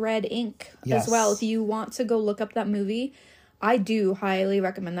known as Red Ink as well. If you want to go look up that movie, I do highly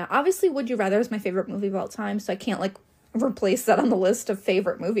recommend that. Obviously, Would You Rather is my favorite movie of all time, so I can't like replace that on the list of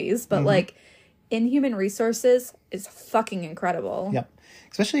favorite movies. But like, Inhuman Resources is fucking incredible. Yep.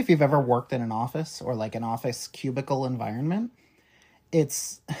 Especially if you've ever worked in an office or like an office cubicle environment.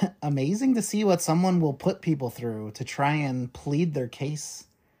 It's amazing to see what someone will put people through to try and plead their case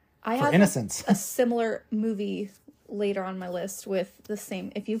for innocence. A similar movie later on my list with the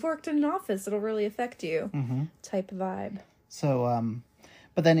same, if you've worked in an office, it'll really affect you type vibe. So,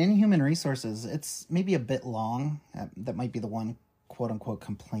 but then Inhuman Resources, it's maybe a bit long. That might be the one quote unquote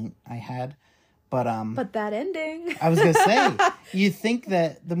complaint I had. But that ending. I was going to say, you think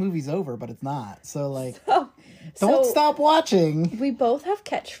that the movie's over, but it's not. So like, don't stop watching. We both have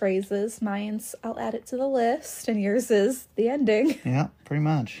catchphrases. Mine's, I'll add it to the list, and yours is the ending. Yeah, pretty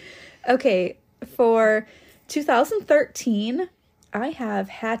much. Okay, for 2013, I have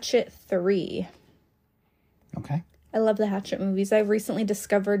Hatchet 3. Okay. I love the Hatchet movies. I've recently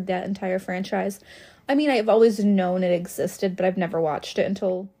discovered that entire franchise. I mean, I've always known it existed, but I've never watched it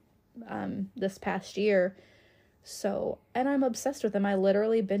until this past year. So, and I'm obsessed with them. I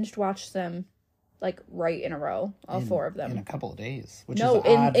literally binged watched them like right in a row, all 4 of them. In a couple of days. Which no,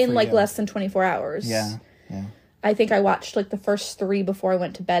 is in like less than 24 hours. Yeah. I think I watched like the first 3 before I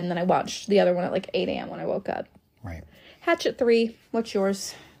went to bed, and then I watched the other one at like 8 a.m. when I woke up. Right. Hatchet 3, what's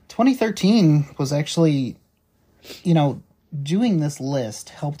yours? 2013 was actually, doing this list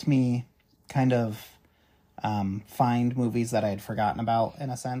helped me kind of find movies that I had forgotten about, in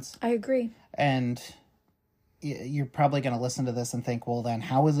a sense. I agree. And you're probably going to listen to this and think, well, then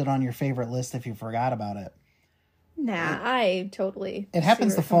how is it on your favorite list if you forgot about it? Nah, I totally... It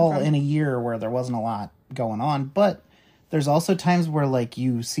happens to fall in a year where there wasn't a lot going on, but there's also times where, like,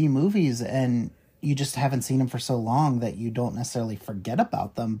 you see movies and you just haven't seen them for so long that you don't necessarily forget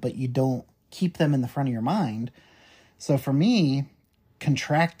about them, but you don't keep them in the front of your mind. So for me,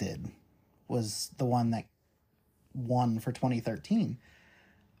 Contracted was the one that won for 2013.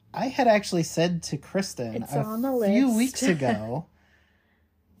 I had actually said to Kristen few weeks ago,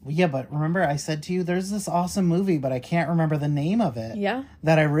 yeah, but remember I said to you, there's this awesome movie, but I can't remember the name of it. Yeah.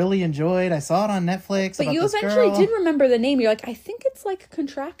 That I really enjoyed. I saw it on Netflix. But you eventually did remember the name. You're like, I think it's like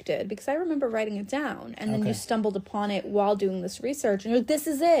Contracted, because I remember writing it down. And then you stumbled upon it while doing this research. And you're like, this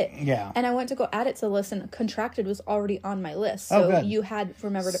is it. Yeah. And I went to go add it to the list, and Contracted was already on my list. So you had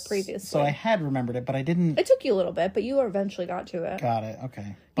remembered it previously. So I had remembered it, but I didn't... It took you a little bit, but you eventually got to it. Got it.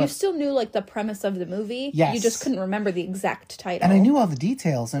 Okay. You still knew, like, the premise of the movie. Yes. You just couldn't remember the exact title. And I knew all the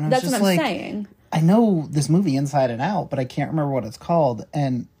details. And I was That's just what I'm like, saying. I know this movie inside and out, but I can't remember what it's called.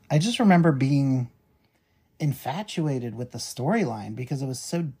 And I just remember being infatuated with the storyline because it was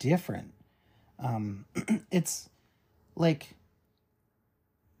so different. It's like,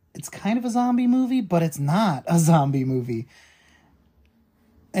 it's kind of a zombie movie, but it's not a zombie movie.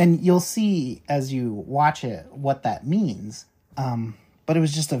 And you'll see as you watch it what that means. But it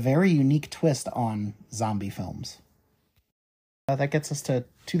was just a very unique twist on zombie films. That gets us to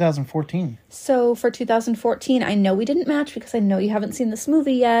 2014. So for 2014, I know we didn't match because I know you haven't seen this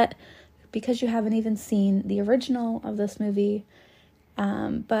movie yet, because you haven't even seen the original of this movie.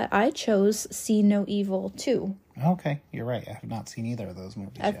 But I chose See No Evil 2. Okay, you're right. I have not seen either of those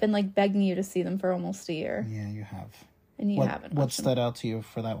movies I've been like begging you to see them for almost a year. Yeah, you have. And you haven't. What stood out to you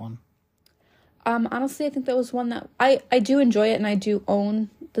for that one? Honestly, I think that was one that I do enjoy it, and I do own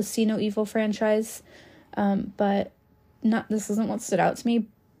the See No Evil franchise. But this isn't what stood out to me,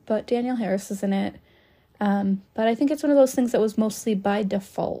 but Danielle Harris is in it. But I think it's one of those things that was mostly by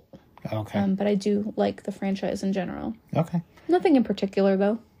default. Okay. But I do like the franchise in general. Okay. Nothing in particular,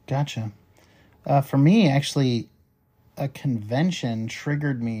 though. Gotcha. For me, actually, a convention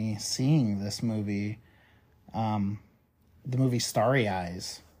triggered me seeing this movie. The movie Starry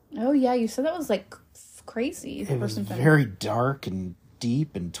Eyes. Oh, yeah, you said that was, like, crazy. It was very dark and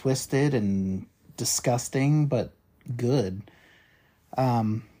deep and twisted and disgusting, but good.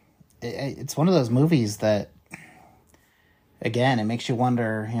 It's one of those movies that, again, it makes you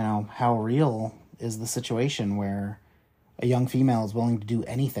wonder, how real is the situation where a young female is willing to do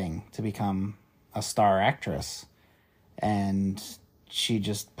anything to become a star actress, and she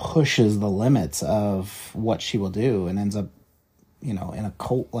just pushes the limits of what she will do and ends up, in a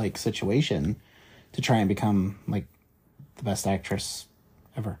cult-like situation to try and become, like, the best actress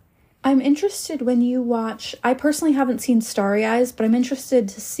ever. I'm interested when you watch... I personally haven't seen Starry Eyes, but I'm interested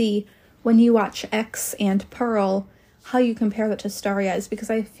to see when you watch X and Pearl, how you compare that to Starry Eyes, because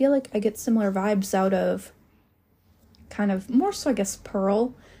I feel like I get similar vibes out of kind of more so, I guess,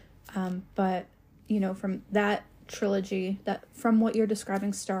 Pearl. But, from that trilogy, from what you're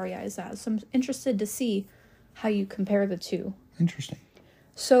describing Starry Eyes as. So I'm interested to see how you compare the two. Interesting.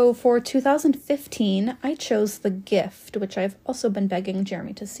 So for 2015, I chose The Gift, which I've also been begging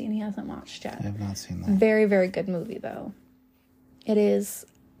Jeremy to see, and he hasn't watched yet. I have not seen that. Very, very good movie, though. It is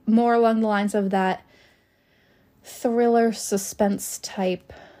more along the lines of that thriller suspense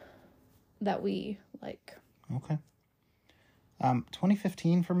type that we like. Okay.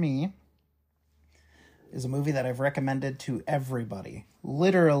 2015 for me is a movie that I've recommended to everybody.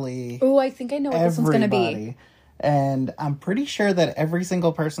 Literally. Oh, I think I know what this one's going to be. And I'm pretty sure that every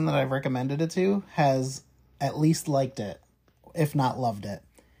single person that I've recommended it to has at least liked it, if not loved it.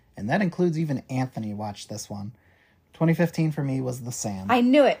 And that includes even Anthony watched this one. 2015 for me was The Sand. I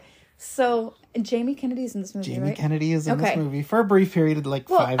knew it. So, Jamie Kennedy's in this movie, Jamie right? Kennedy is in this movie for a brief period of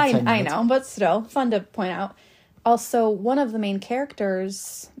 5-10 minutes. I know, but still, fun to point out. Also, one of the main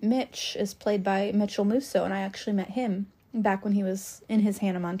characters, Mitch, is played by Mitchell Musso, and I actually met him back when he was in his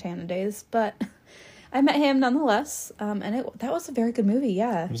Hannah Montana days, but I met him nonetheless, and that was a very good movie,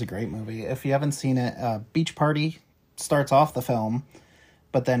 yeah. It was a great movie. If you haven't seen it, Beach Party starts off the film,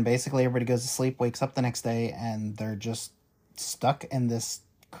 but then basically everybody goes to sleep, wakes up the next day, and they're just stuck in this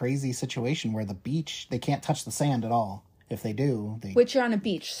crazy situation where the beach, they can't touch the sand at all. If they do, Which you're on a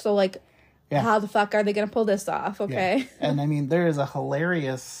beach, so how the fuck are they going to pull this off, okay? Yeah. And I mean, there is a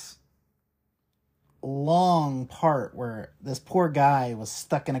hilarious long part where this poor guy was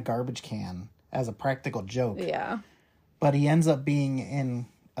stuck in a garbage can as a practical joke. Yeah. But he ends up being in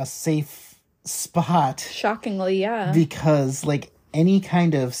a safe spot. Shockingly, yeah. Because, any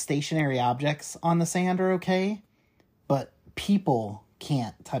kind of stationary objects on the sand are okay, but people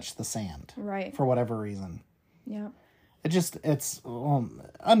can't touch the sand. Right. For whatever reason. Yeah. It's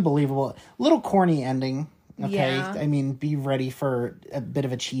unbelievable. Little corny ending. Okay. Yeah. I mean, be ready for a bit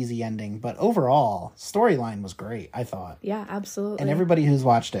of a cheesy ending, but overall, storyline was great, I thought. Yeah, absolutely. And everybody who's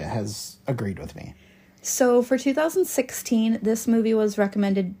watched it has agreed with me. So for 2016, this movie was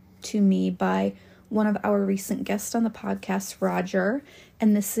recommended to me by one of our recent guests on the podcast, Roger,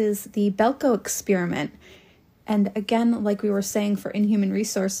 and this is The Belko Experiment. And again, like we were saying for Inhuman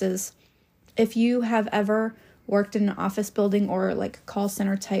Resources, if you have ever worked in an office building or call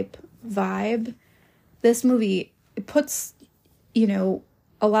center type vibe, this movie, it puts, a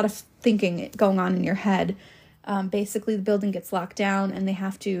lot of thinking going on in your head. Basically, the building gets locked down and they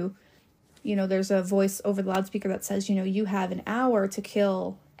have to, there's a voice over the loudspeaker that says, you have an hour to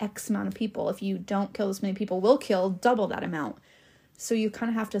kill X amount of people. If you don't kill this many people, we'll kill double that amount. So you kind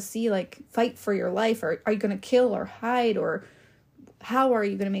of have to see, fight for your life. Or are you going to kill or hide? Or how are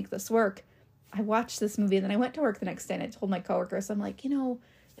you going to make this work? I watched this movie and then I went to work the next day and I told my coworkers, I'm like,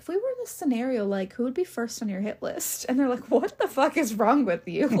 if we were in this scenario, who would be first on your hit list? And they're like, what the fuck is wrong with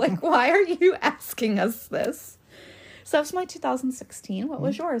you? Why are you asking us this? So that was my 2016. What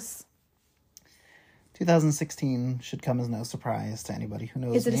was yours? 2016 should come as no surprise to anybody who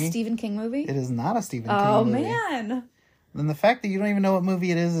knows me. Is it a Stephen King movie? It is not a Stephen King movie. Oh, man. Then the fact that you don't even know what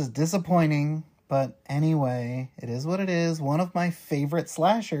movie it is disappointing. But anyway, it is what it is. One of my favorite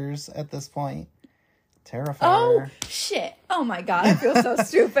slashers at this point. Terrifier. Oh, shit. Oh, my God. I feel so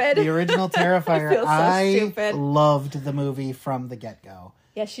stupid. The original Terrifier. I feel so stupid. Loved the movie from the get-go.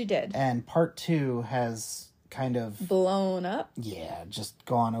 Yes, you did. And part 2 has kind of blown up. Yeah, just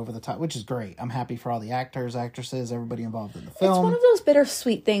gone over the top, which is great. I'm happy for all the actors, actresses, everybody involved in the film. It's one of those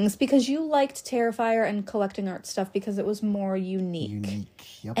bittersweet things because you liked Terrifier and collecting art stuff because it was more unique.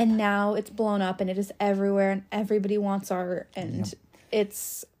 Yep. And now it's blown up and it is everywhere and everybody wants art and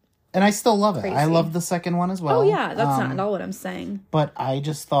it's... And I still love it. Crazy. I love the second one as well. Oh, yeah. That's not at all what I'm saying. But I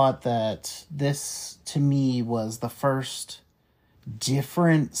just thought that this, to me, was the first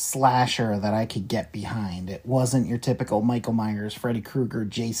different slasher that I could get behind. It wasn't your typical Michael Myers, Freddy Krueger,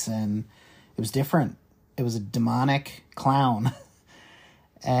 Jason. It was different. It was a demonic clown.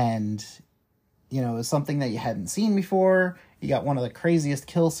 And, you know, it was something that you hadn't seen before. You got one of the craziest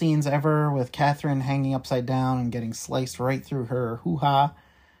kill scenes ever with Catherine hanging upside down and getting sliced right through her hoo-ha,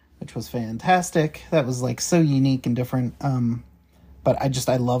 which was fantastic. That was, like, so unique and different. But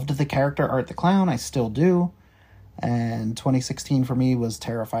I loved the character Art the Clown. I still do. And 2016 for me was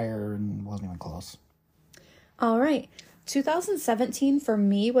Terrifier and wasn't even close. All right. 2017 for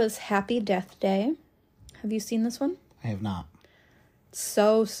me was Happy Death Day. Have you seen this one? I have not.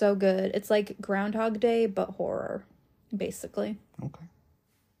 So good. It's like Groundhog Day, but horror, basically. Okay.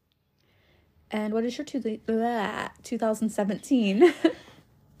 And what is your 2017?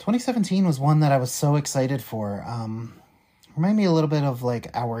 2017 was one that I was so excited for. Remind me a little bit of like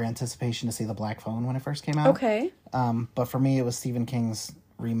our anticipation to see The Black Phone when it first came out. Okay. But for me, it was Stephen King's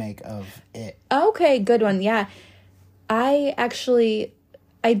remake of It. Okay, good one. Yeah. I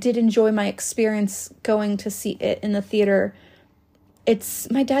did enjoy my experience going to see It in the theater.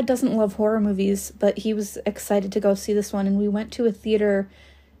 My dad doesn't love horror movies, but he was excited to go see this one. And we went to a theater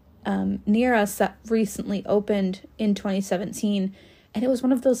near us that recently opened in 2017. And it was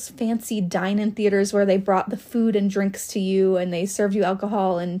one of those fancy dine-in theaters where they brought the food and drinks to you and they served you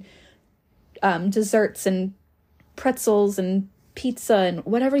alcohol and desserts and pretzels and pizza and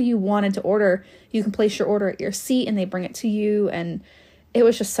whatever you wanted to order. You can place your order at your seat and they bring it to you. And it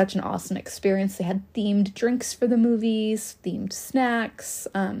was just such an awesome experience. They had themed drinks for the movies, themed snacks.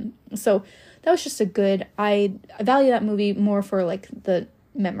 So that was just I value that movie more for like the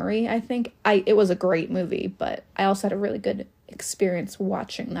memory, I think. It was a great movie, but I also had a really good experience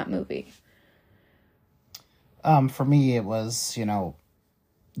watching that movie. For me, it was,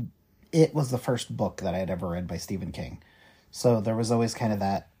 it was the first book that I had ever read by Stephen King. So there was always kind of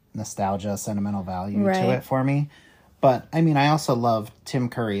that nostalgia, sentimental value to it for me. But, I mean, I also loved Tim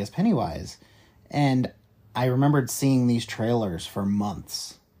Curry as Pennywise. And I remembered seeing these trailers for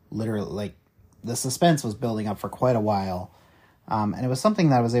months. Literally, like, the suspense was building up for quite a while. And it was something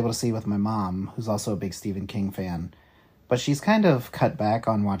that I was able to see with my mom, who's also a big Stephen King fan. But she's kind of cut back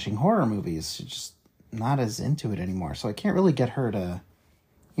on watching horror movies. She's just not as into it anymore. So I can't really get her to,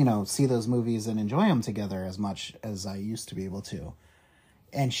 see those movies and enjoy them together as much as I used to be able to.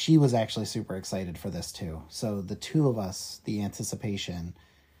 And she was actually super excited for this too. So the two of us, the anticipation,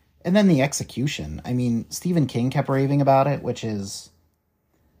 and then the execution. I mean, Stephen King kept raving about it, which is,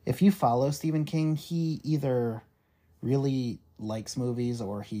 if you follow Stephen King, he either really likes movies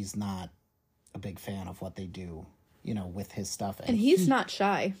or he's not a big fan of what they do, with his stuff. And he's not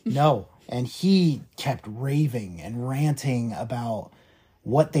shy. No. And he kept raving and ranting about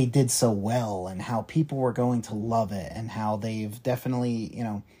what they did so well and how people were going to love it and how they've definitely,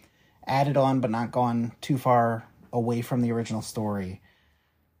 added on but not gone too far away from the original story.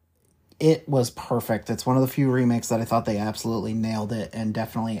 It was perfect. It's one of the few remakes that I thought they absolutely nailed it and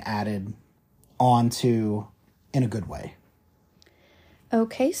definitely added on to in a good way.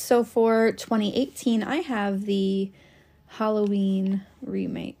 Okay, so for 2018, I have the Halloween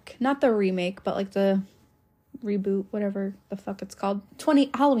remake. Not the remake, but like the reboot, whatever the fuck it's called.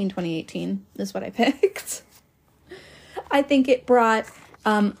 Halloween 2018 is what I picked. I think it brought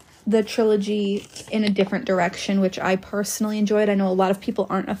the trilogy in a different direction, which I personally enjoyed. I know a lot of people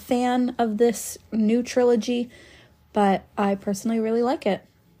aren't a fan of this new trilogy, but I personally really like it.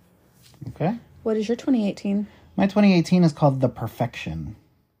 Okay. What is your 2018? My 2018 is called The Perfection.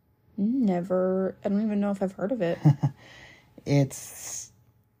 I don't even know if I've heard of it. It's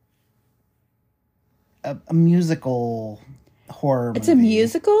a musical horror movie. It's a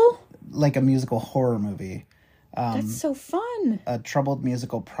musical? Like a musical horror movie. That's so fun. A troubled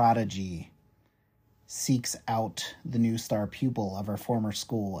musical prodigy seeks out the new star pupil of her former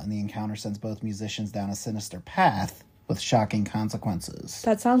school, and the encounter sends both musicians down a sinister path with shocking consequences.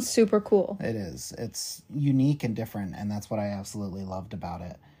 That sounds super cool. It is. It's unique and different, and that's what I absolutely loved about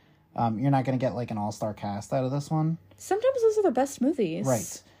it. You're not going to get like an all-star cast out of this one. Sometimes those are the best movies.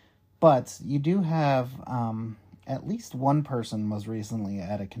 Right. But you do have at least one person was recently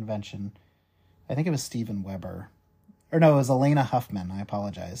at a convention. I think it was Steven Weber. Or no, it was Elena Huffman. I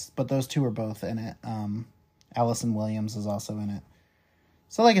apologize. But those two were both in it. Allison Williams is also in it.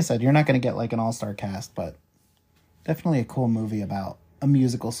 So like I said, you're not going to get like an all-star cast, but definitely a cool movie about a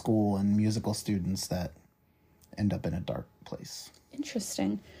musical school and musical students that end up in a dark place.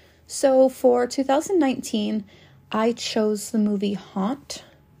 Interesting. So for 2019, I chose the movie Haunt,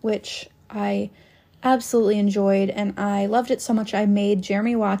 which I absolutely enjoyed, and I loved it so much I made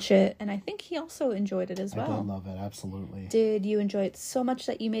Jeremy watch it, and I think he also enjoyed it as well. I did love it, absolutely. Did you enjoy it so much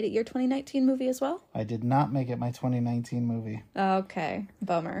that you made it your 2019 movie as well? I did not make it my 2019 movie. Okay,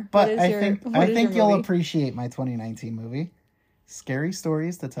 bummer. But I think you'll appreciate my 2019 movie. Scary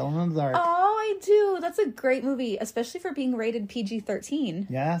Stories to Tell in the Dark. Oh, I do. That's a great movie, especially for being rated PG-13.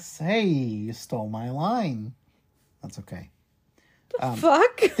 Yes. Hey, you stole my line. That's okay.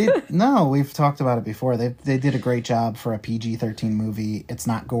 Fuck? No, we've talked about it before. They did a great job for a PG-13 movie. It's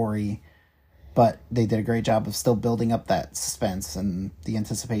not gory, but they did a great job of still building up that suspense and the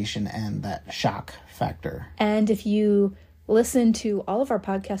anticipation and that shock factor. And if you listen to all of our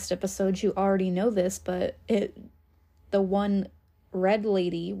podcast episodes, you already know this, but the one red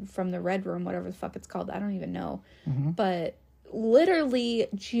lady from the Red Room, whatever the fuck it's called, I don't even know, but literally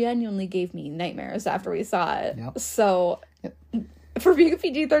genuinely gave me nightmares after we saw it. Yep. So for being a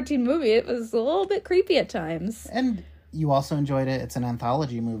PG-13 movie, it was a little bit creepy at times. And you also enjoyed it. It's an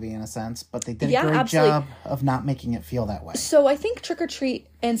anthology movie in a sense, but they did a great absolutely. job of not making it feel that way. So I think Trick or Treat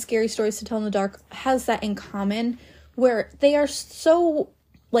and Scary Stories to Tell in the Dark has that in common, where they are so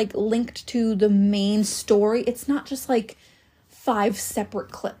like linked to the main story. It's not just like 5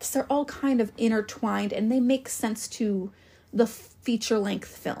 separate clips. They're all kind of intertwined, and they make sense to the feature-length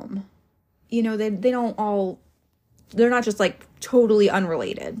film. You know, they're not just like totally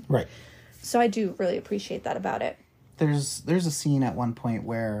unrelated. Right. So I do really appreciate that about it. There's a scene at one point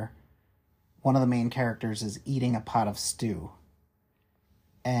where one of the main characters is eating a pot of stew.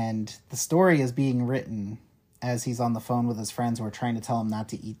 And the story is being written as he's on the phone with his friends who are trying to tell him not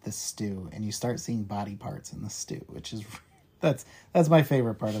to eat this stew. And you start seeing body parts in the stew, which is... That's my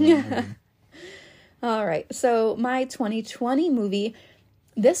favorite part of the movie. All right. So my 2020 movie,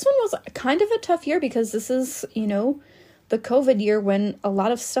 this one was kind of a tough year because this is, the COVID year when a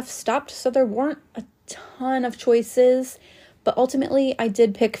lot of stuff stopped. So there weren't a ton of choices. But ultimately, I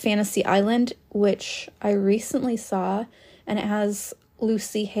did pick Fantasy Island, which I recently saw. And it has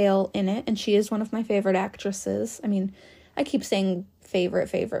Lucy Hale in it. And she is one of my favorite actresses. I mean, I keep saying favorite,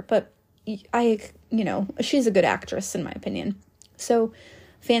 but she's a good actress in my opinion. So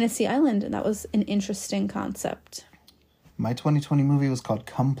Fantasy Island, that was an interesting concept. My 2020 movie was called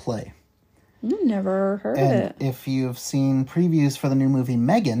Come Play. Never heard of it. And if you've seen previews for the new movie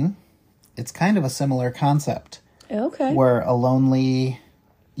Megan, it's kind of a similar concept. Okay. Where a lonely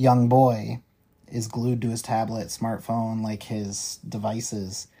young boy is glued to his tablet, smartphone, like his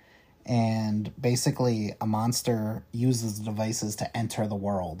devices, and basically a monster uses the devices to enter the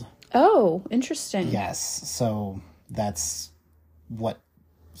world. Oh, interesting. Yes, so that's what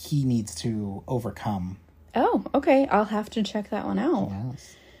he needs to overcome. Oh, okay. I'll have to check that one out.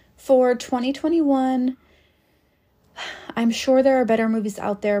 Yes. For 2021, I'm sure there are better movies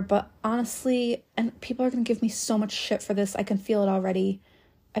out there, but honestly, and people are going to give me so much shit for this, I can feel it already.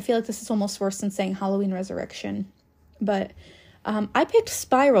 I feel like this is almost worse than saying Halloween Resurrection. But I picked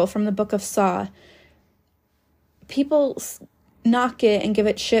Spiral from the Book of Saw. People knock it and give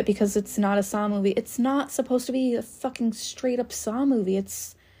it shit because it's not a Saw movie. It's not supposed to be a fucking straight up Saw movie.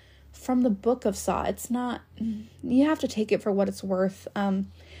 It's from the Book of Saw. It's not, you have to take it for what it's worth.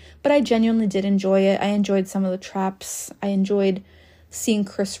 But I genuinely did enjoy it. I enjoyed some of the traps. I enjoyed seeing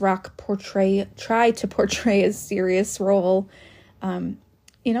Chris Rock try to portray a serious role. I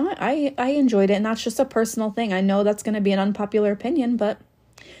enjoyed it, and that's just a personal thing. I know that's going to be an unpopular opinion, but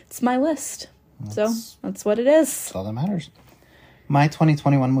it's my list. So that's what it is. That's all that matters. My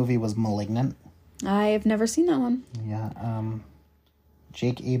 2021 movie was Malignant. I've never seen that one. Yeah.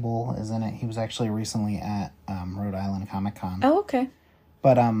 Jake Abel is in it. He was actually recently at Rhode Island Comic Con. Oh, okay.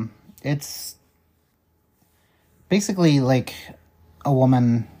 But it's basically like a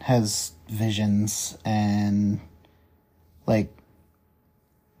woman has visions and like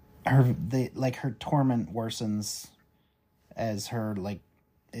her torment worsens as her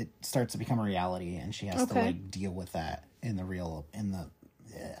it starts to become a reality, and she has to deal with that in the real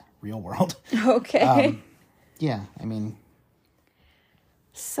world. Okay. Yeah, I mean,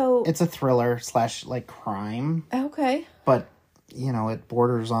 so it's a thriller / crime. Okay. But it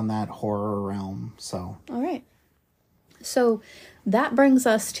borders on that horror realm. So all right. So that brings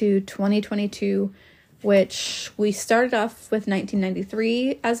us to 2022, which we started off with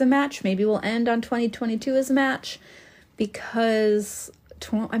 1993 as a match. Maybe we'll end on 2022 as a match, because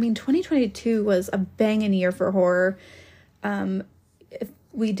I mean, 2022 was a banging year for horror.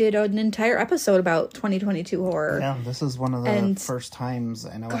 We did an entire episode about 2022 horror. Yeah, this is one of the first times,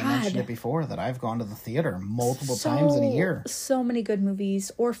 I know I mentioned it before, that I've gone to the theater multiple times in a year. So many good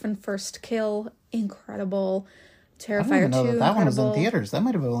movies. Orphan First Kill, incredible. Terrifier 2, I didn't even know that one was in theaters. That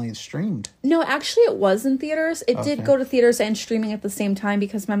might have only streamed. No, actually it was in theaters. It did go to theaters and streaming at the same time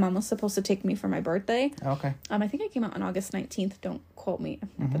because my mom was supposed to take me for my birthday. Okay. I think it came out on August 19th. Don't quote me,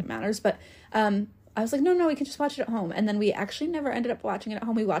 not that it matters. But I was like, no, we can just watch it at home. And then we actually never ended up watching it at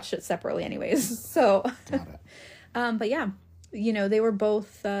home. We watched it separately anyways. So, Got it. But yeah, they were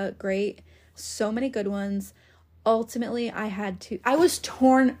both great. So many good ones. Ultimately, I was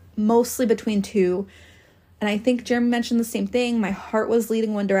torn mostly between two. And I think Jeremy mentioned the same thing. My heart was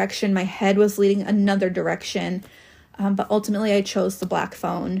leading one direction. My head was leading another direction. But ultimately, I chose The Black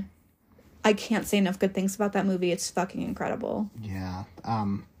Phone. I can't say enough good things about that movie. It's fucking incredible. Yeah.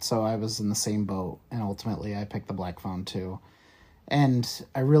 So I was in the same boat, and ultimately I picked The Black Phone too. And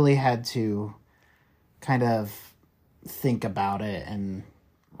I really had to kind of think about it and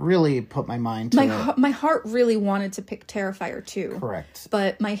really put my mind to it. My heart really wanted to pick Terrifier 2. Correct.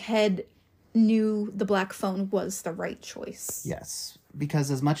 But my head knew The Black Phone was the right choice. Yes. Because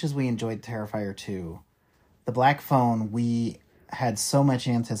as much as we enjoyed Terrifier 2, The Black Phone, we had so much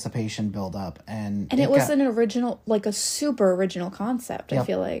anticipation build up, and it was an original, like a super original concept. Yep. I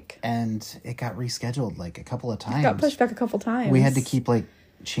feel like, and it got rescheduled like a couple of times. It got pushed back a couple times. We had to keep like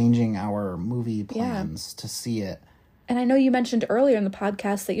changing our movie plans to see it. And I know you mentioned earlier in the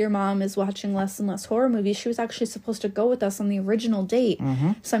podcast that your mom is watching less and less horror movies. She was actually supposed to go with us on the original date.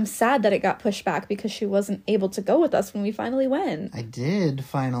 So I'm sad that it got pushed back because she wasn't able to go with us when we finally went. I did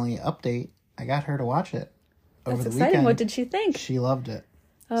finally update. I got her to watch it over the exciting. weekend. What did she think? She loved it.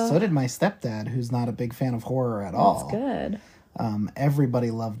 So did my stepdad, who's not a big fan of horror at all. That's good.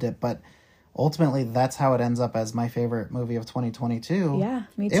 Everybody loved it, but ultimately that's how it ends up as my favorite movie of 2022. Yeah,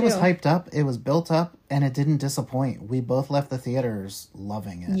 me too. It was hyped up, it was built up, and it didn't disappoint. We both left the theaters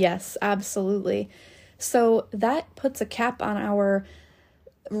loving it. Yes, absolutely. So that puts a cap on our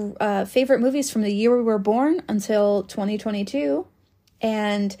favorite movies from the year we were born until 2022.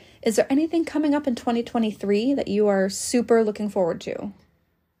 And is there anything coming up in 2023 that you are super looking forward to?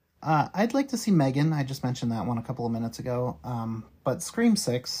 I'd like to see Megan. I just mentioned that one a couple of minutes ago. But Scream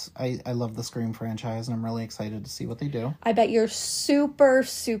 6, I love the Scream franchise, and I'm really excited to see what they do. I bet you're super,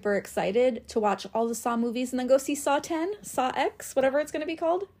 super excited to watch all the Saw movies and then go see Saw 10, Saw X, whatever it's going to be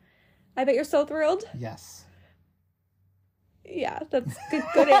called. I bet you're so thrilled. Yes. Yeah, that's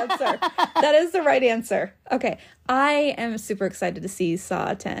good answer. That is the right answer. Okay, I am super excited to see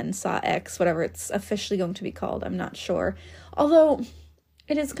Saw 10, Saw X, whatever it's officially going to be called. I'm not sure. Although,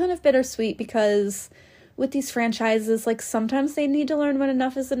 it is kind of bittersweet because with these franchises, like, sometimes they need to learn when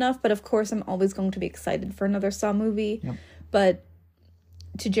enough is enough, but of course I'm always going to be excited for another Saw movie. Yep. But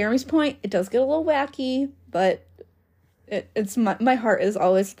to Jeremy's point, it does get a little wacky, but it's my heart is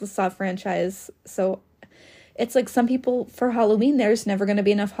always the Saw franchise, so it's like some people, for Halloween, there's never going to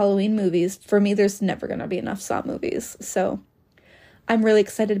be enough Halloween movies. For me, there's never going to be enough Saw movies. So I'm really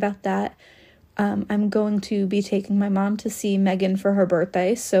excited about that. I'm going to be taking my mom to see Megan for her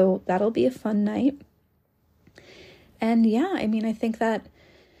birthday, so that'll be a fun night. And yeah, I mean, I think that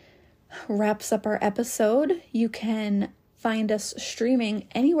wraps up our episode. You can find us streaming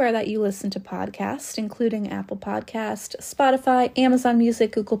anywhere that you listen to podcasts, including Apple Podcast, Spotify, Amazon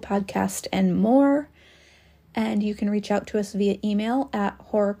Music, Google Podcast, and more. And you can reach out to us via email at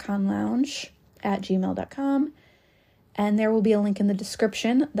horrorconlounge@gmail.com. And there will be a link in the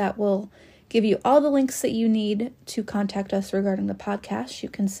description that will give you all the links that you need to contact us regarding the podcast. You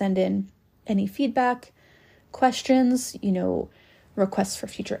can send in any feedback, questions, requests for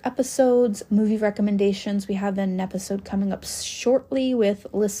future episodes, movie recommendations. We have an episode coming up shortly with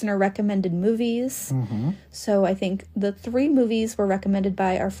listener recommended movies. So I think the 3 movies were recommended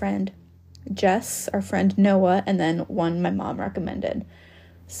by our friend Jess, our friend Noah, and then one my mom recommended.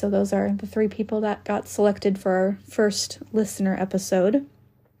 So those are the 3 people that got selected for our first listener episode.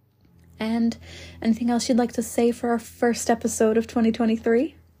 And anything else you'd like to say for our first episode of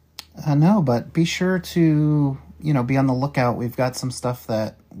 2023? No, but be sure to, be on the lookout. We've got some stuff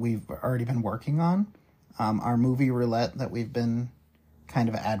that we've already been working on. Our movie roulette that we've been kind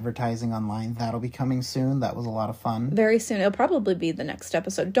of advertising online, that'll be coming soon. That was a lot of fun. Very soon. It'll probably be the next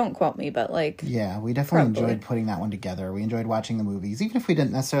episode. Don't quote me, but yeah, we definitely enjoyed putting that one together. We enjoyed watching the movies. Even if we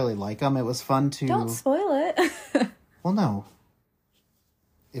didn't necessarily like them, it was fun to... Don't spoil it. Well, no.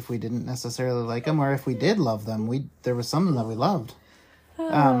 If we didn't necessarily like them, or if we did love them, there was something that we loved.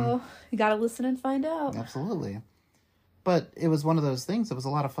 You gotta listen and find out. Absolutely. But it was one of those things that was a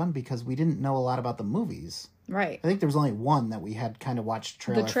lot of fun because we didn't know a lot about the movies. Right. I think there was only one that we had kind of watched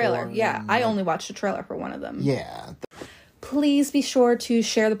trailer The trailer, for, yeah. I only watched the trailer for one of them. Yeah. Please be sure to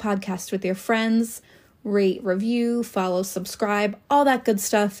share the podcast with your friends, rate, review, follow, subscribe, all that good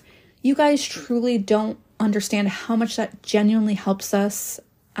stuff. You guys truly don't understand how much that genuinely helps us.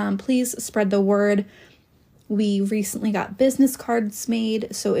 Please spread the word. We recently got business cards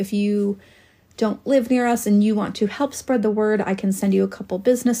made, so if you don't live near us and you want to help spread the word, I can send you a couple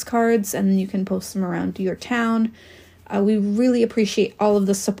business cards and you can post them around your town. We really appreciate all of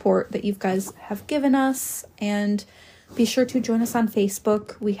the support that you guys have given us, and be sure to join us on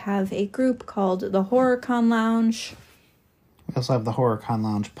Facebook. We have a group called the HorrorCon Lounge. We also have the HorrorCon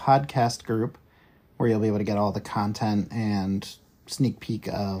Lounge podcast group where you'll be able to get all the content and sneak peek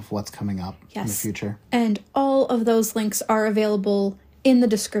of what's coming up in the future. And all of those links are available in the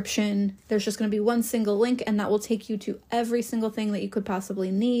description. There's just going to be one single link, and that will take you to every single thing that you could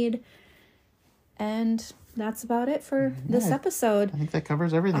possibly need. And that's about it for this episode. I think that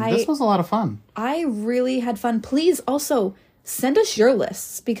covers everything. This was a lot of fun. I really had fun. Please also send us your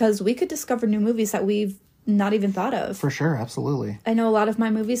lists, because we could discover new movies that we've not even thought of. For sure, absolutely. I know a lot of my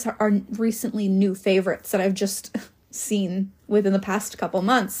movies are recently new favorites that I've just seen within the past couple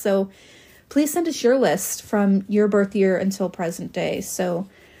months. So please send us your list from your birth year until present day. So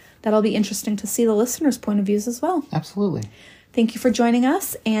that'll be interesting to see the listeners' point of views as well. Absolutely. Thank you for joining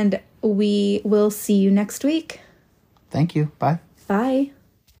us, and we will see you next week. Thank you. Bye. Bye.